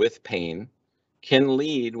resonance with pain can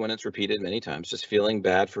lead, when it's repeated many times, just feeling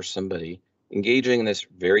bad for somebody, engaging in this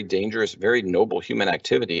very dangerous, very noble human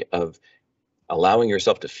activity of allowing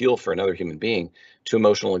yourself to feel for another human being, to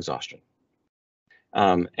emotional exhaustion.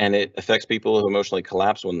 And it affects people who emotionally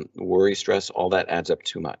collapse when worry, stress, all that adds up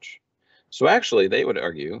too much. So actually, they would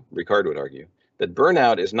argue, Ricard would argue, that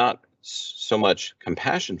burnout is not so much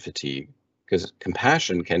compassion fatigue, because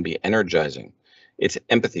compassion can be energizing. It's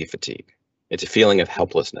empathy fatigue. It's a feeling of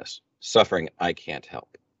helplessness, suffering I can't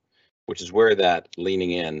help, which is where that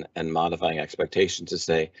leaning in and modifying expectations to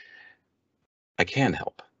say, I can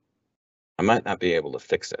help. I might not be able to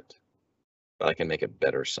fix it, but I can make it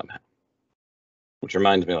better somehow. Which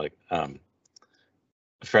reminds me, like a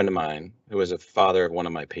friend of mine who was a father of one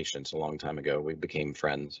of my patients a long time ago, we became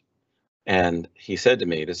friends. And he said to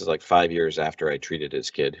me, this is like 5 years after I treated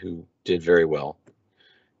his kid, who did very well.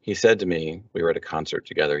 He said to me, we were at a concert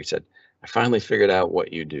together, he said, I finally figured out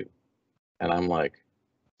what you do. And I'm like,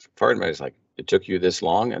 part of me is like, it took you this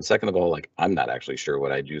long? And second of all, like, I'm not actually sure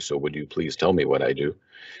what I do, so would you please tell me what I do?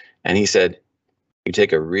 And he said, you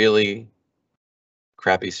take a really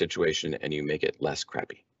crappy situation and you make it less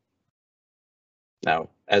crappy. Now,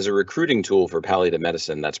 as a recruiting tool for palliative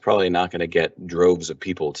medicine, that's probably not going to get droves of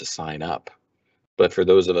people to sign up. But for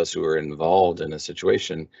those of us who are involved in a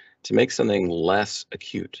situation, to make something less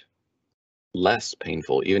acute, less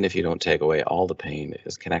painful, even if you don't take away all the pain,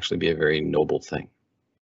 can actually be a very noble thing.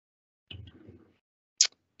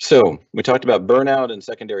 So we talked about burnout and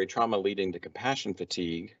secondary trauma leading to compassion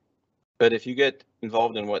fatigue. But if you get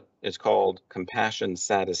involved in what is called compassion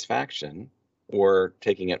satisfaction, or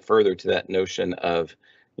taking it further to that notion of,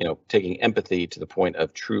 taking empathy to the point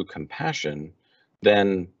of true compassion,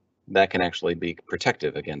 then that can actually be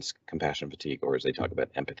protective against compassion fatigue, or as they talk about,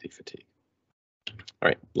 empathy fatigue. All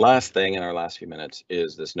right, last thing in our last few minutes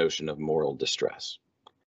is this notion of moral distress.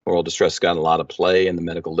 Moral distress got a lot of play in the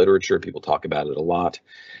medical literature. People talk about it a lot.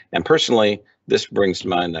 And personally, this brings to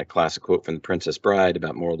mind that classic quote from The Princess Bride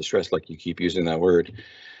about moral distress, like you keep using that word.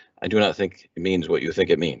 I do not think it means what you think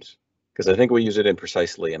it means, because I think we use it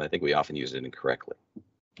imprecisely, and I think we often use it incorrectly.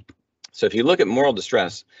 So if you look at moral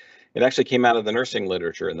distress, it actually came out of the nursing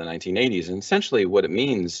literature in the 1980s. And essentially what it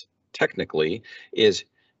means technically is,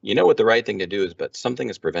 you know what the right thing to do is, but something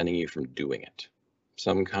is preventing you from doing it.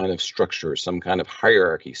 Some kind of structure, some kind of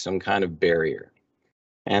hierarchy, some kind of barrier.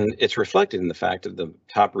 And it's reflected in the fact that the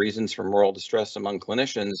top reasons for moral distress among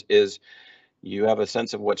clinicians is you have a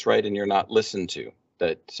sense of what's right and you're not listened to,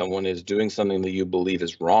 that someone is doing something that you believe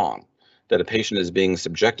is wrong, that a patient is being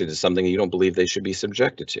subjected to something you don't believe they should be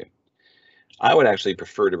subjected to. I would actually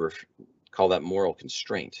prefer to call that moral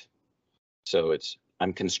constraint. So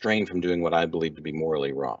I'm constrained from doing what I believe to be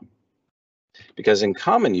morally wrong. Because in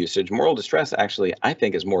common usage, moral distress actually, I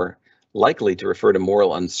think, is more likely to refer to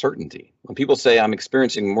moral uncertainty. When people say I'm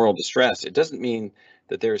experiencing moral distress, it doesn't mean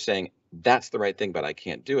that they're saying that's the right thing, but I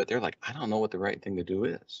can't do it. They're like, I don't know what the right thing to do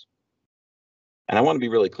is. And I want to be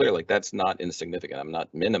really clear, like that's not insignificant. I'm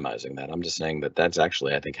not minimizing that. I'm just saying that that's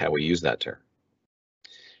actually, I think, how we use that term.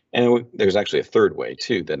 And there's actually a third way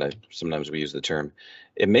too, that sometimes we use the term.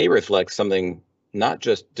 It may reflect something, not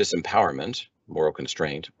just disempowerment, moral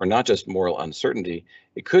constraint, or not just moral uncertainty.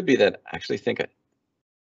 It could be that I actually think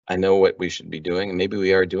I know what we should be doing, and maybe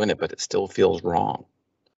we are doing it, but it still feels wrong.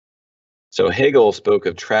 So Hegel spoke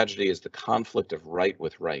of tragedy as the conflict of right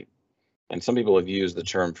with right. And some people have used the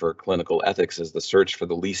term for clinical ethics as the search for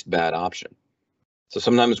the least bad option. So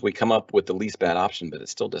sometimes we come up with the least bad option, but it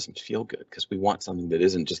still doesn't feel good because we want something that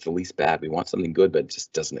isn't just the least bad. We want something good, but it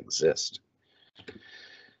just doesn't exist.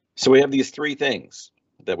 So we have these three things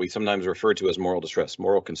that we sometimes refer to as moral distress: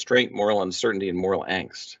 moral constraint, moral uncertainty, and moral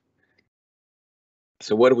angst.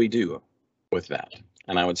 So what do we do with that?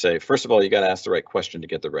 And I would say, first of all, you got to ask the right question to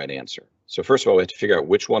get the right answer. So first of all, we have to figure out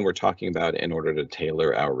which one we're talking about in order to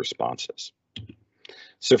tailor our responses.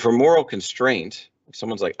 So for moral constraint, if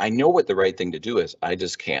someone's like, I know what the right thing to do is, I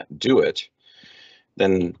just can't do it,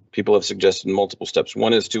 then people have suggested multiple steps.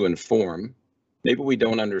 One is to inform. Maybe we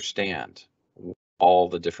don't understand all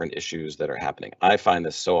the different issues that are happening. I find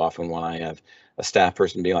this so often when I have a staff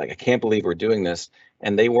person being like, I can't believe we're doing this,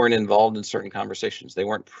 and they weren't involved in certain conversations. They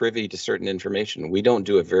weren't privy to certain information. We don't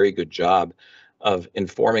do a very good job of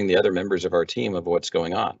informing the other members of our team of what's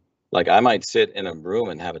going on. Like, I might sit in a room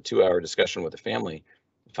and have a 2-hour discussion with a family.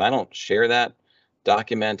 If I don't share that,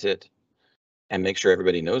 document it, and make sure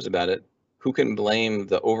everybody knows about it, who can blame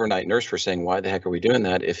the overnight nurse for saying, why the heck are we doing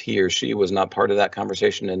that, if he or she was not part of that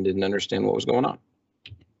conversation and didn't understand what was going on?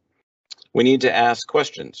 We need to ask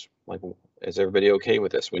questions like, is everybody okay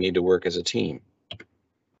with this? We need to work as a team.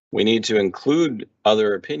 We need to include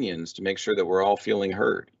other opinions to make sure that we're all feeling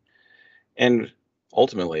heard. And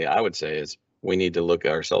ultimately, I would say is we need to look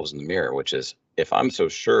at ourselves in the mirror, which is, if I'm so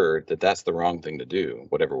sure that that's the wrong thing to do,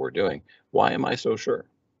 whatever we're doing, why am I so sure?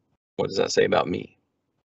 What does that say about me?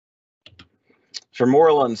 For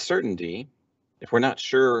moral uncertainty, if we're not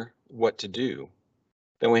sure what to do,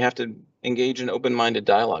 then we have to engage in open-minded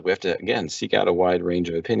dialogue. We have to, again, seek out a wide range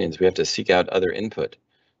of opinions. We have to seek out other input.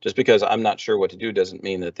 Just because I'm not sure what to do doesn't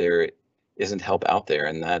mean that there isn't help out there.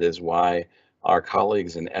 And that is why our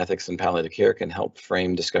colleagues in ethics and palliative care can help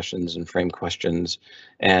frame discussions and frame questions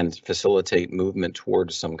and facilitate movement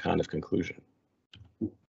towards some kind of conclusion.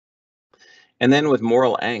 And then with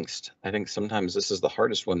moral angst, I think sometimes this is the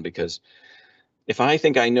hardest one, because if I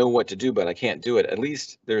think I know what to do, but I can't do it, at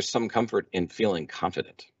least there's some comfort in feeling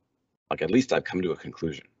confident. Like, at least I've come to a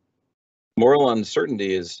conclusion. Moral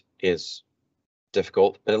uncertainty is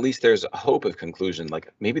difficult, but at least there's a hope of conclusion.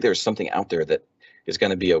 Like, maybe there's something out there that is going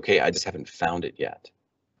to be okay. I just haven't found it yet.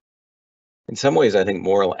 In some ways, I think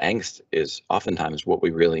moral angst is oftentimes what we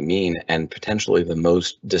really mean, and potentially the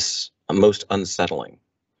most unsettling,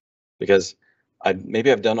 because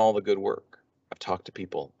maybe I've done all the good work. I've talked to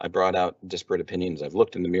people. I brought out disparate opinions. I've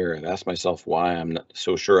looked in the mirror. I've asked myself why I'm not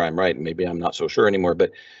so sure I'm right. And maybe I'm not so sure anymore,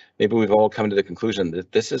 but maybe we've all come to the conclusion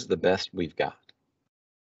that this is the best we've got.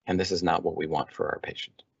 And this is not what we want for our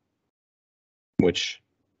patient. Which,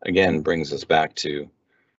 again, brings us back to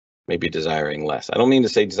maybe desiring less. I don't mean to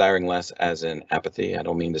say desiring less as in apathy. I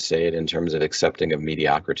don't mean to say it in terms of accepting of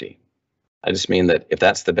mediocrity. I just mean that if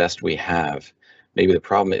that's the best we have, maybe the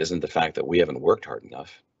problem isn't the fact that we haven't worked hard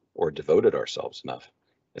enough or devoted ourselves enough.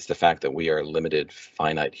 It's the fact that we are limited,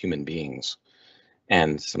 finite human beings.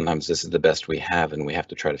 And sometimes this is the best we have, and we have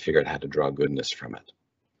to try to figure out how to draw goodness from it.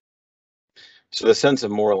 So the sense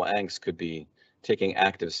of moral angst could be taking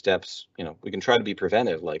active steps. We can try to be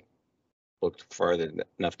preventive, like look farther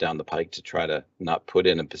enough down the pike to try to not put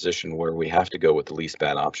in a position where we have to go with the least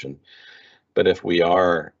bad option. But if we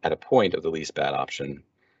are at a point of the least bad option,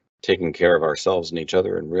 taking care of ourselves and each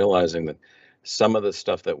other and realizing that some of the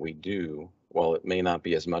stuff that we do, while it may not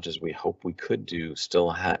be as much as we hope we could do,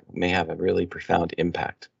 still may have a really profound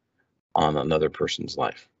impact on another person's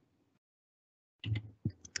life.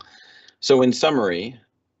 So in summary,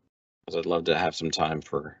 as I'd love to have some time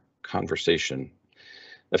for conversation,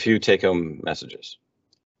 a few take-home messages.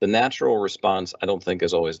 The natural response, I don't think,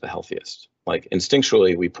 is always the healthiest. Like,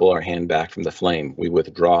 instinctually, we pull our hand back from the flame. We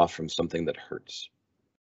withdraw from something that hurts.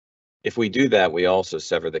 If we do that, we also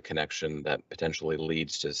sever the connection that potentially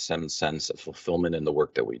leads to some sense of fulfillment in the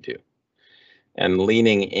work that we do. And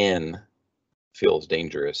leaning in feels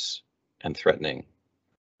dangerous and threatening.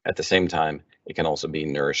 At the same time, it can also be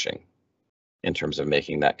nourishing in terms of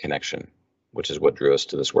making that connection, which is what drew us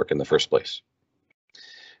to this work in the first place.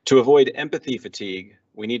 To avoid empathy fatigue,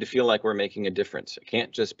 we need to feel like we're making a difference. It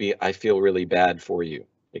can't just be, I feel really bad for you.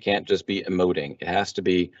 It can't just be emoting. It has to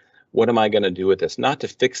be, what am I going to do with this? Not to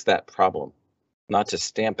fix that problem, not to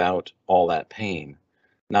stamp out all that pain,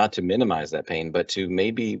 not to minimize that pain, but to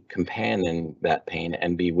maybe companion that pain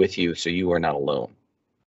and be with you so you are not alone.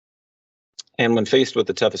 And when faced with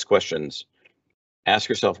the toughest questions, ask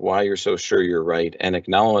yourself why you're so sure you're right, and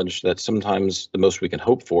acknowledge that sometimes the most we can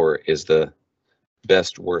hope for is the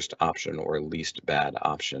best worst option or least bad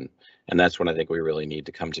option. And that's when I think we really need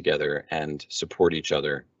to come together and support each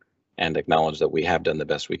other and acknowledge that we have done the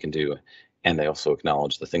best we can do. And they also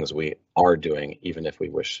acknowledge the things we are doing, even if we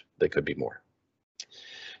wish they could be more.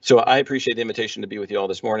 So I appreciate the invitation to be with you all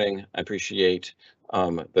this morning. I appreciate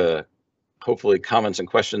the hopefully comments and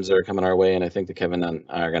questions that are coming our way. And I think that Kevin and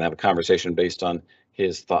I are going to have a conversation based on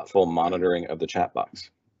his thoughtful monitoring of the chat box.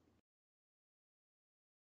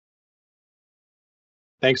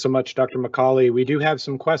 Thanks so much, Dr. McCauley. We do have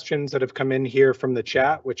some questions that have come in here from the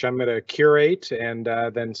chat, which I'm going to curate and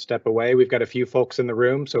then step away. We've got a few folks in the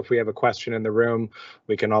room, so if we have a question in the room,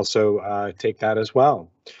 we can also take that as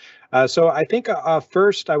well. So I think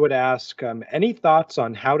first I would ask, any thoughts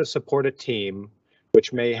on how to support a team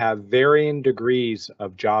which may have varying degrees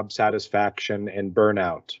of job satisfaction and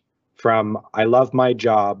burnout, from I love my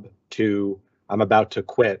job to I'm about to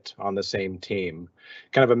quit on the same team?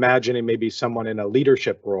 Kind of imagining maybe someone in a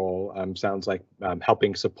leadership role, sounds like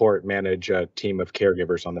helping support manage a team of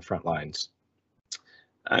caregivers on the front lines.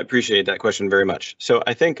 I appreciate that question very much. So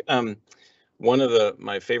I think one of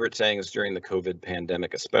my favorite sayings during the COVID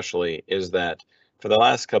pandemic especially is that for the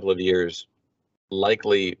last couple of years,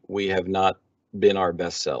 likely we have not been our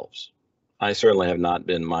best selves. I certainly have not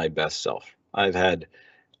been my best self. I've had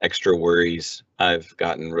extra worries. I've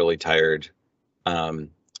gotten really tired.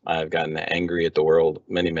 I've gotten angry at the world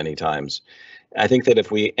many, many times. I think that if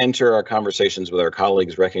we enter our conversations with our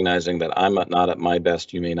colleagues recognizing that I'm not at my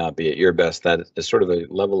best, you may not be at your best, that is sort of a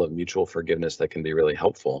level of mutual forgiveness that can be really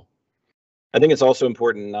helpful. I think it's also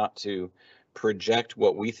important not to project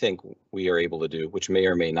what we think we are able to do, which may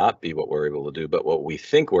or may not be what we're able to do, but what we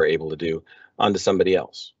think we're able to do onto somebody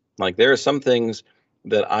else. Like there are some things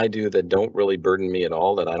that I do that don't really burden me at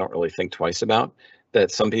all, that I don't really think twice about,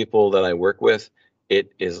 that some people that I work with,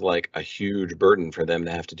 it is like a huge burden for them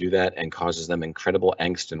to have to do that and causes them incredible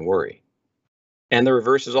angst and worry. And the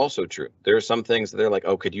reverse is also true. There are some things that they're like,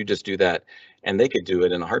 oh, could you just do that? And they could do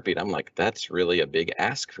it in a heartbeat. I'm like, that's really a big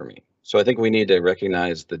ask for me. So I think we need to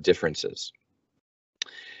recognize the differences.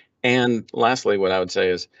 And lastly, what I would say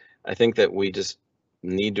is, I think that we just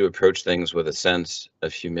need to approach things with a sense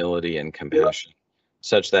of humility and compassion,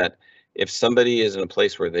 such that if somebody is in a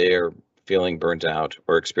place where they are feeling burnt out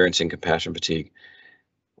or experiencing compassion fatigue,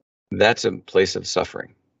 that's a place of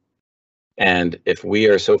suffering. And if we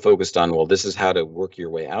are so focused on, well, this is how to work your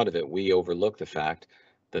way out of it, we overlook the fact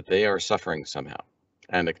that they are suffering somehow.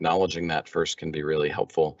 And acknowledging that first can be really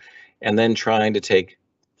helpful. And then trying to take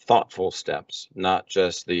thoughtful steps, not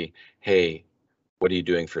just the, hey, what are you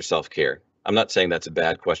doing for self-care? I'm not saying that's a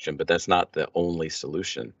bad question, but that's not the only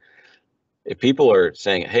solution. If people are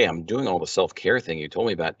saying, hey, I'm doing all the self-care thing you told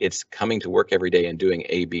me about, it's coming to work every day and doing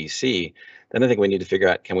ABC, then I think we need to figure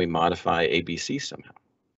out, can we modify ABC somehow?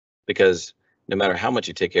 Because no matter how much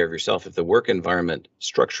you take care of yourself, if the work environment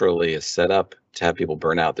structurally is set up to have people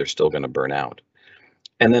burn out, they're still going to burn out.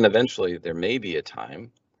 And then eventually there may be a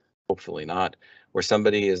time, hopefully not, where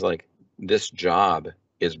somebody is like, this job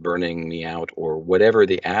is burning me out, or whatever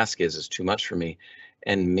the ask is too much for me.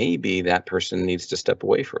 And maybe that person needs to step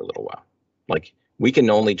away for a little while. Like, we can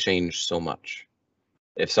only change so much.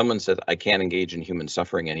 If someone says, I can't engage in human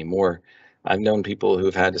suffering anymore, I've known people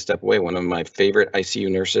who've had to step away. One of my favorite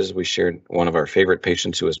ICU nurses, we shared one of our favorite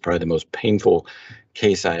patients who was probably the most painful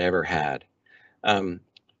case I ever had.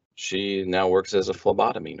 She now works as a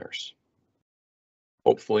phlebotomy nurse.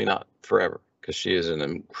 Hopefully not forever, because she is an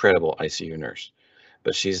incredible ICU nurse.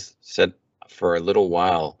 But she's said, for a little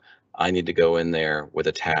while, I need to go in there with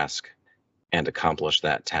a task and accomplish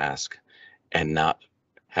that task and not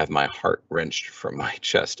have my heart wrenched from my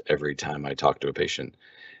chest every time I talk to a patient.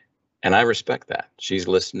 And I respect that. She's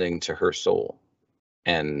listening to her soul.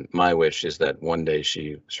 And my wish is that one day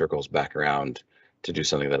she circles back around to do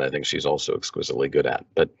something that I think she's also exquisitely good at.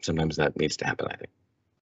 But sometimes that needs to happen, I think.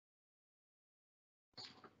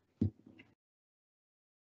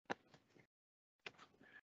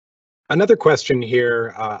 Another question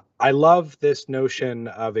here. I love this notion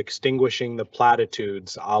of extinguishing the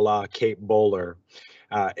platitudes a la Kate Bowler,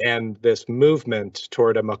 and this movement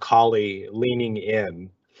toward a McCauley leaning in.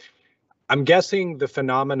 I'm guessing the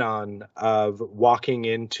phenomenon of walking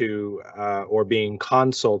into or being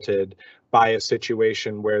consulted by a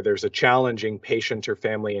situation where there's a challenging patient or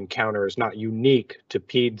family encounter is not unique to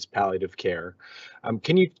PEDS palliative care.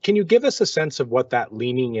 Can you give us a sense of what that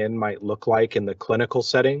leaning in might look like in the clinical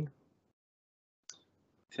setting?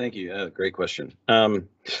 Thank you. Great question.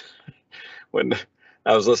 When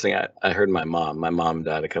I was listening, I heard my mom. My mom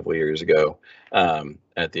died a couple of years ago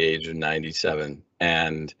at the age of 97.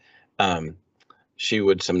 And she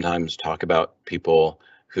would sometimes talk about people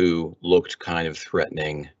who looked kind of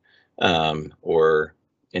threatening or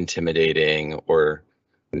intimidating or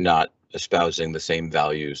not espousing the same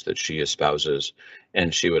values that she espouses.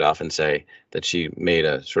 And she would often say that she made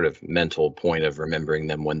a sort of mental point of remembering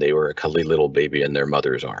them when they were a cuddly little baby in their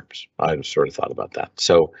mother's arms. I sort of thought about that.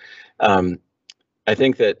 So I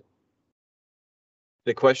think that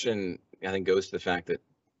the question, I think, goes to the fact that,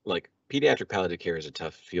 like, pediatric palliative care is a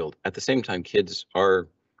tough field. At the same time, kids are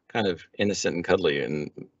kind of innocent and cuddly,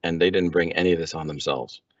 and they didn't bring any of this on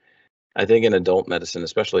themselves. I think in adult medicine,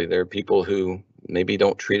 especially, there are people who maybe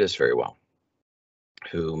don't treat us very well,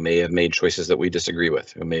 who may have made choices that we disagree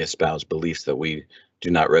with, who may espouse beliefs that we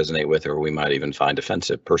do not resonate with, or we might even find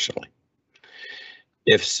offensive personally.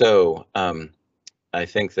 If so, I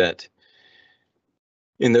think that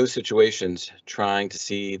in those situations, trying to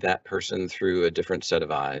see that person through a different set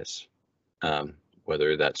of eyes,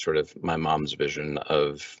 whether that's sort of my mom's vision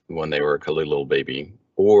of when they were a cuddly little baby,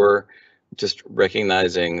 or just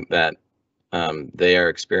recognizing that they are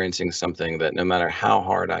experiencing something that no matter how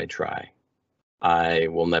hard I try, I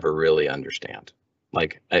will never really understand.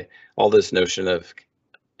 Like all this notion of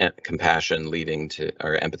compassion leading to,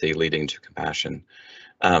 or empathy leading to compassion,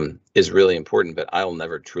 is really important, but I'll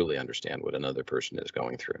never truly understand what another person is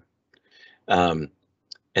going through.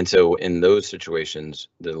 And so in those situations,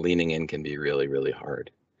 the leaning in can be really, really hard.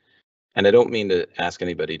 And I don't mean to ask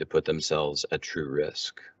anybody to put themselves at true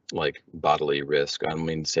risk, like bodily risk. I don't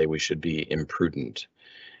mean to say we should be imprudent.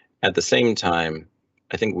 At the same time,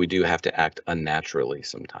 I think we do have to act unnaturally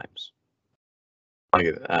sometimes.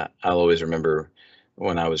 I'll always remember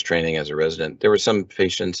when I was training as a resident, there were some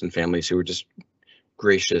patients and families who were just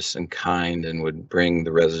gracious and kind and would bring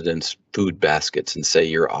the residents food baskets and say,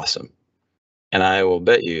 "You're awesome." And I will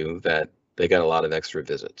bet you that they got a lot of extra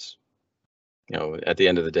visits. You know, at the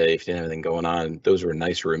end of the day, if you didn't have anything going on, those were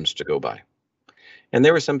nice rooms to go by. And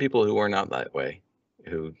there were some people who were not that way,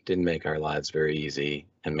 who didn't make our lives very easy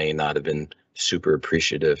and may not have been super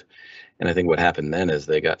appreciative. And I think what happened then is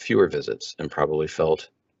they got fewer visits and probably felt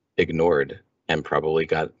ignored and probably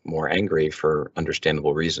got more angry for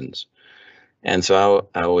understandable reasons. And so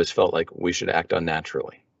I always felt like we should act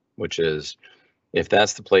unnaturally, which is, if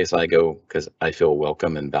that's the place I go because I feel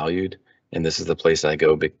welcome and valued, and this is the place I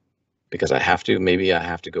go because I have to, maybe I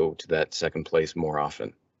have to go to that second place more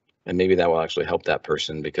often. And maybe that will actually help that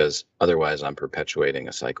person, because otherwise I'm perpetuating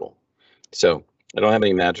a cycle. So I don't have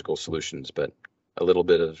any magical solutions, but a little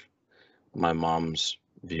bit of my mom's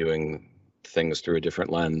viewing things through a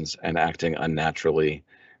different lens and acting unnaturally,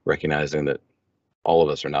 recognizing that all of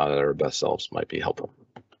us are not at our best selves, might be helpful.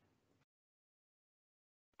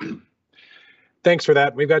 Thanks for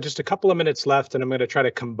that. We've got just a couple of minutes left, and I'm going to try to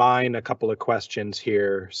combine a couple of questions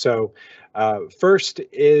here. So first,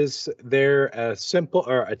 is there a simple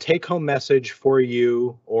or a take-home message for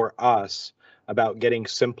you or us about getting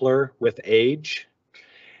simpler with age?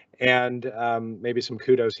 And maybe some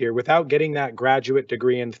kudos here. Without getting that graduate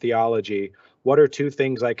degree in theology, what are 2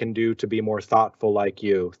 things I can do to be more thoughtful like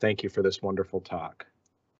you? Thank you for this wonderful talk.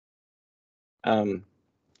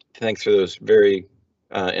 Thanks for those very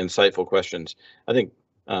insightful questions. I think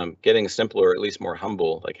getting simpler, or at least more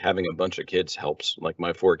humble, like having a bunch of kids helps. Like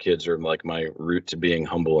my 4 kids are like my route to being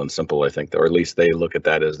humble and simple, I think, or at least they look at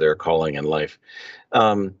that as their calling in life.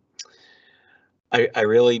 I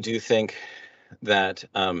really do think that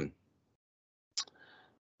the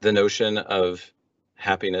notion of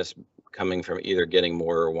happiness coming from either getting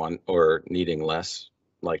more or needing less,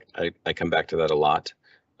 like I come back to that a lot.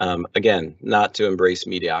 Again, not to embrace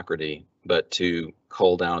mediocrity, but to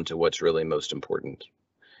cull down to what's really most important.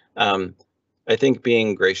 I think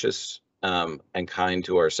being gracious and kind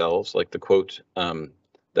to ourselves, like the quote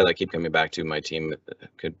that I keep coming back to, my team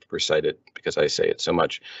could recite it because I say it so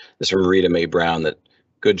much. This is from Rita Mae Brown, that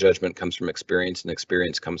good judgment comes from experience and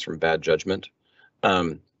experience comes from bad judgment.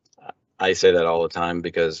 I say that all the time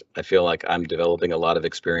because I feel like I'm developing a lot of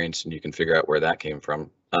experience, and you can figure out where that came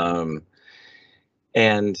from.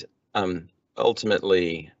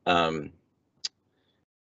 Ultimately,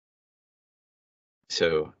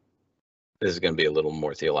 so this is going to be a little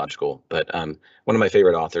more theological, but one of my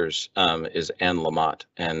favorite authors is Anne Lamott,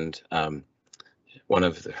 and one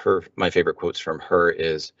of my favorite quotes from her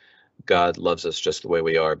is, "God loves us just the way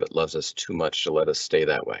we are, but loves us too much to let us stay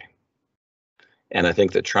that way." And I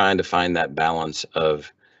think that trying to find that balance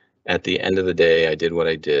of, at the end of the day, I did what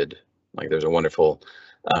I did. Like there's a wonderful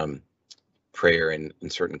prayer in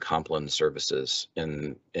certain Compline services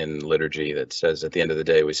in liturgy that says, at the end of the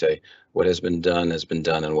day, we say, what has been done,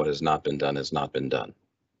 and what has not been done has not been done,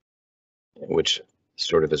 which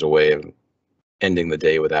sort of is a way of ending the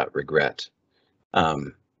day without regret.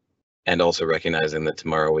 and also recognizing that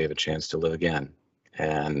tomorrow we have a chance to live again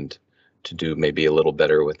and to do maybe a little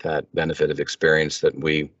better with that benefit of experience that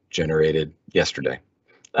we generated yesterday.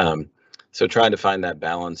 So trying to find that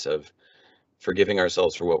balance of forgiving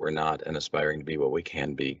ourselves for what we're not and aspiring to be what we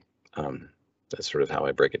can be. That's sort of how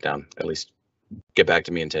I break it down. At least get back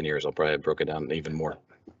to me in 10 years, I'll probably have broken it down even more.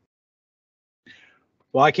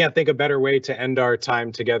 Well, I can't think of a better way to end our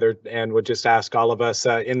time together, and would just ask all of us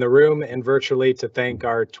in the room and virtually to thank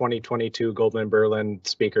our 2022 Goldman Berlin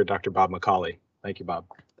speaker, Dr. Bob McCauley. Thank you, Bob.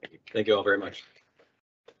 Thank you all very much.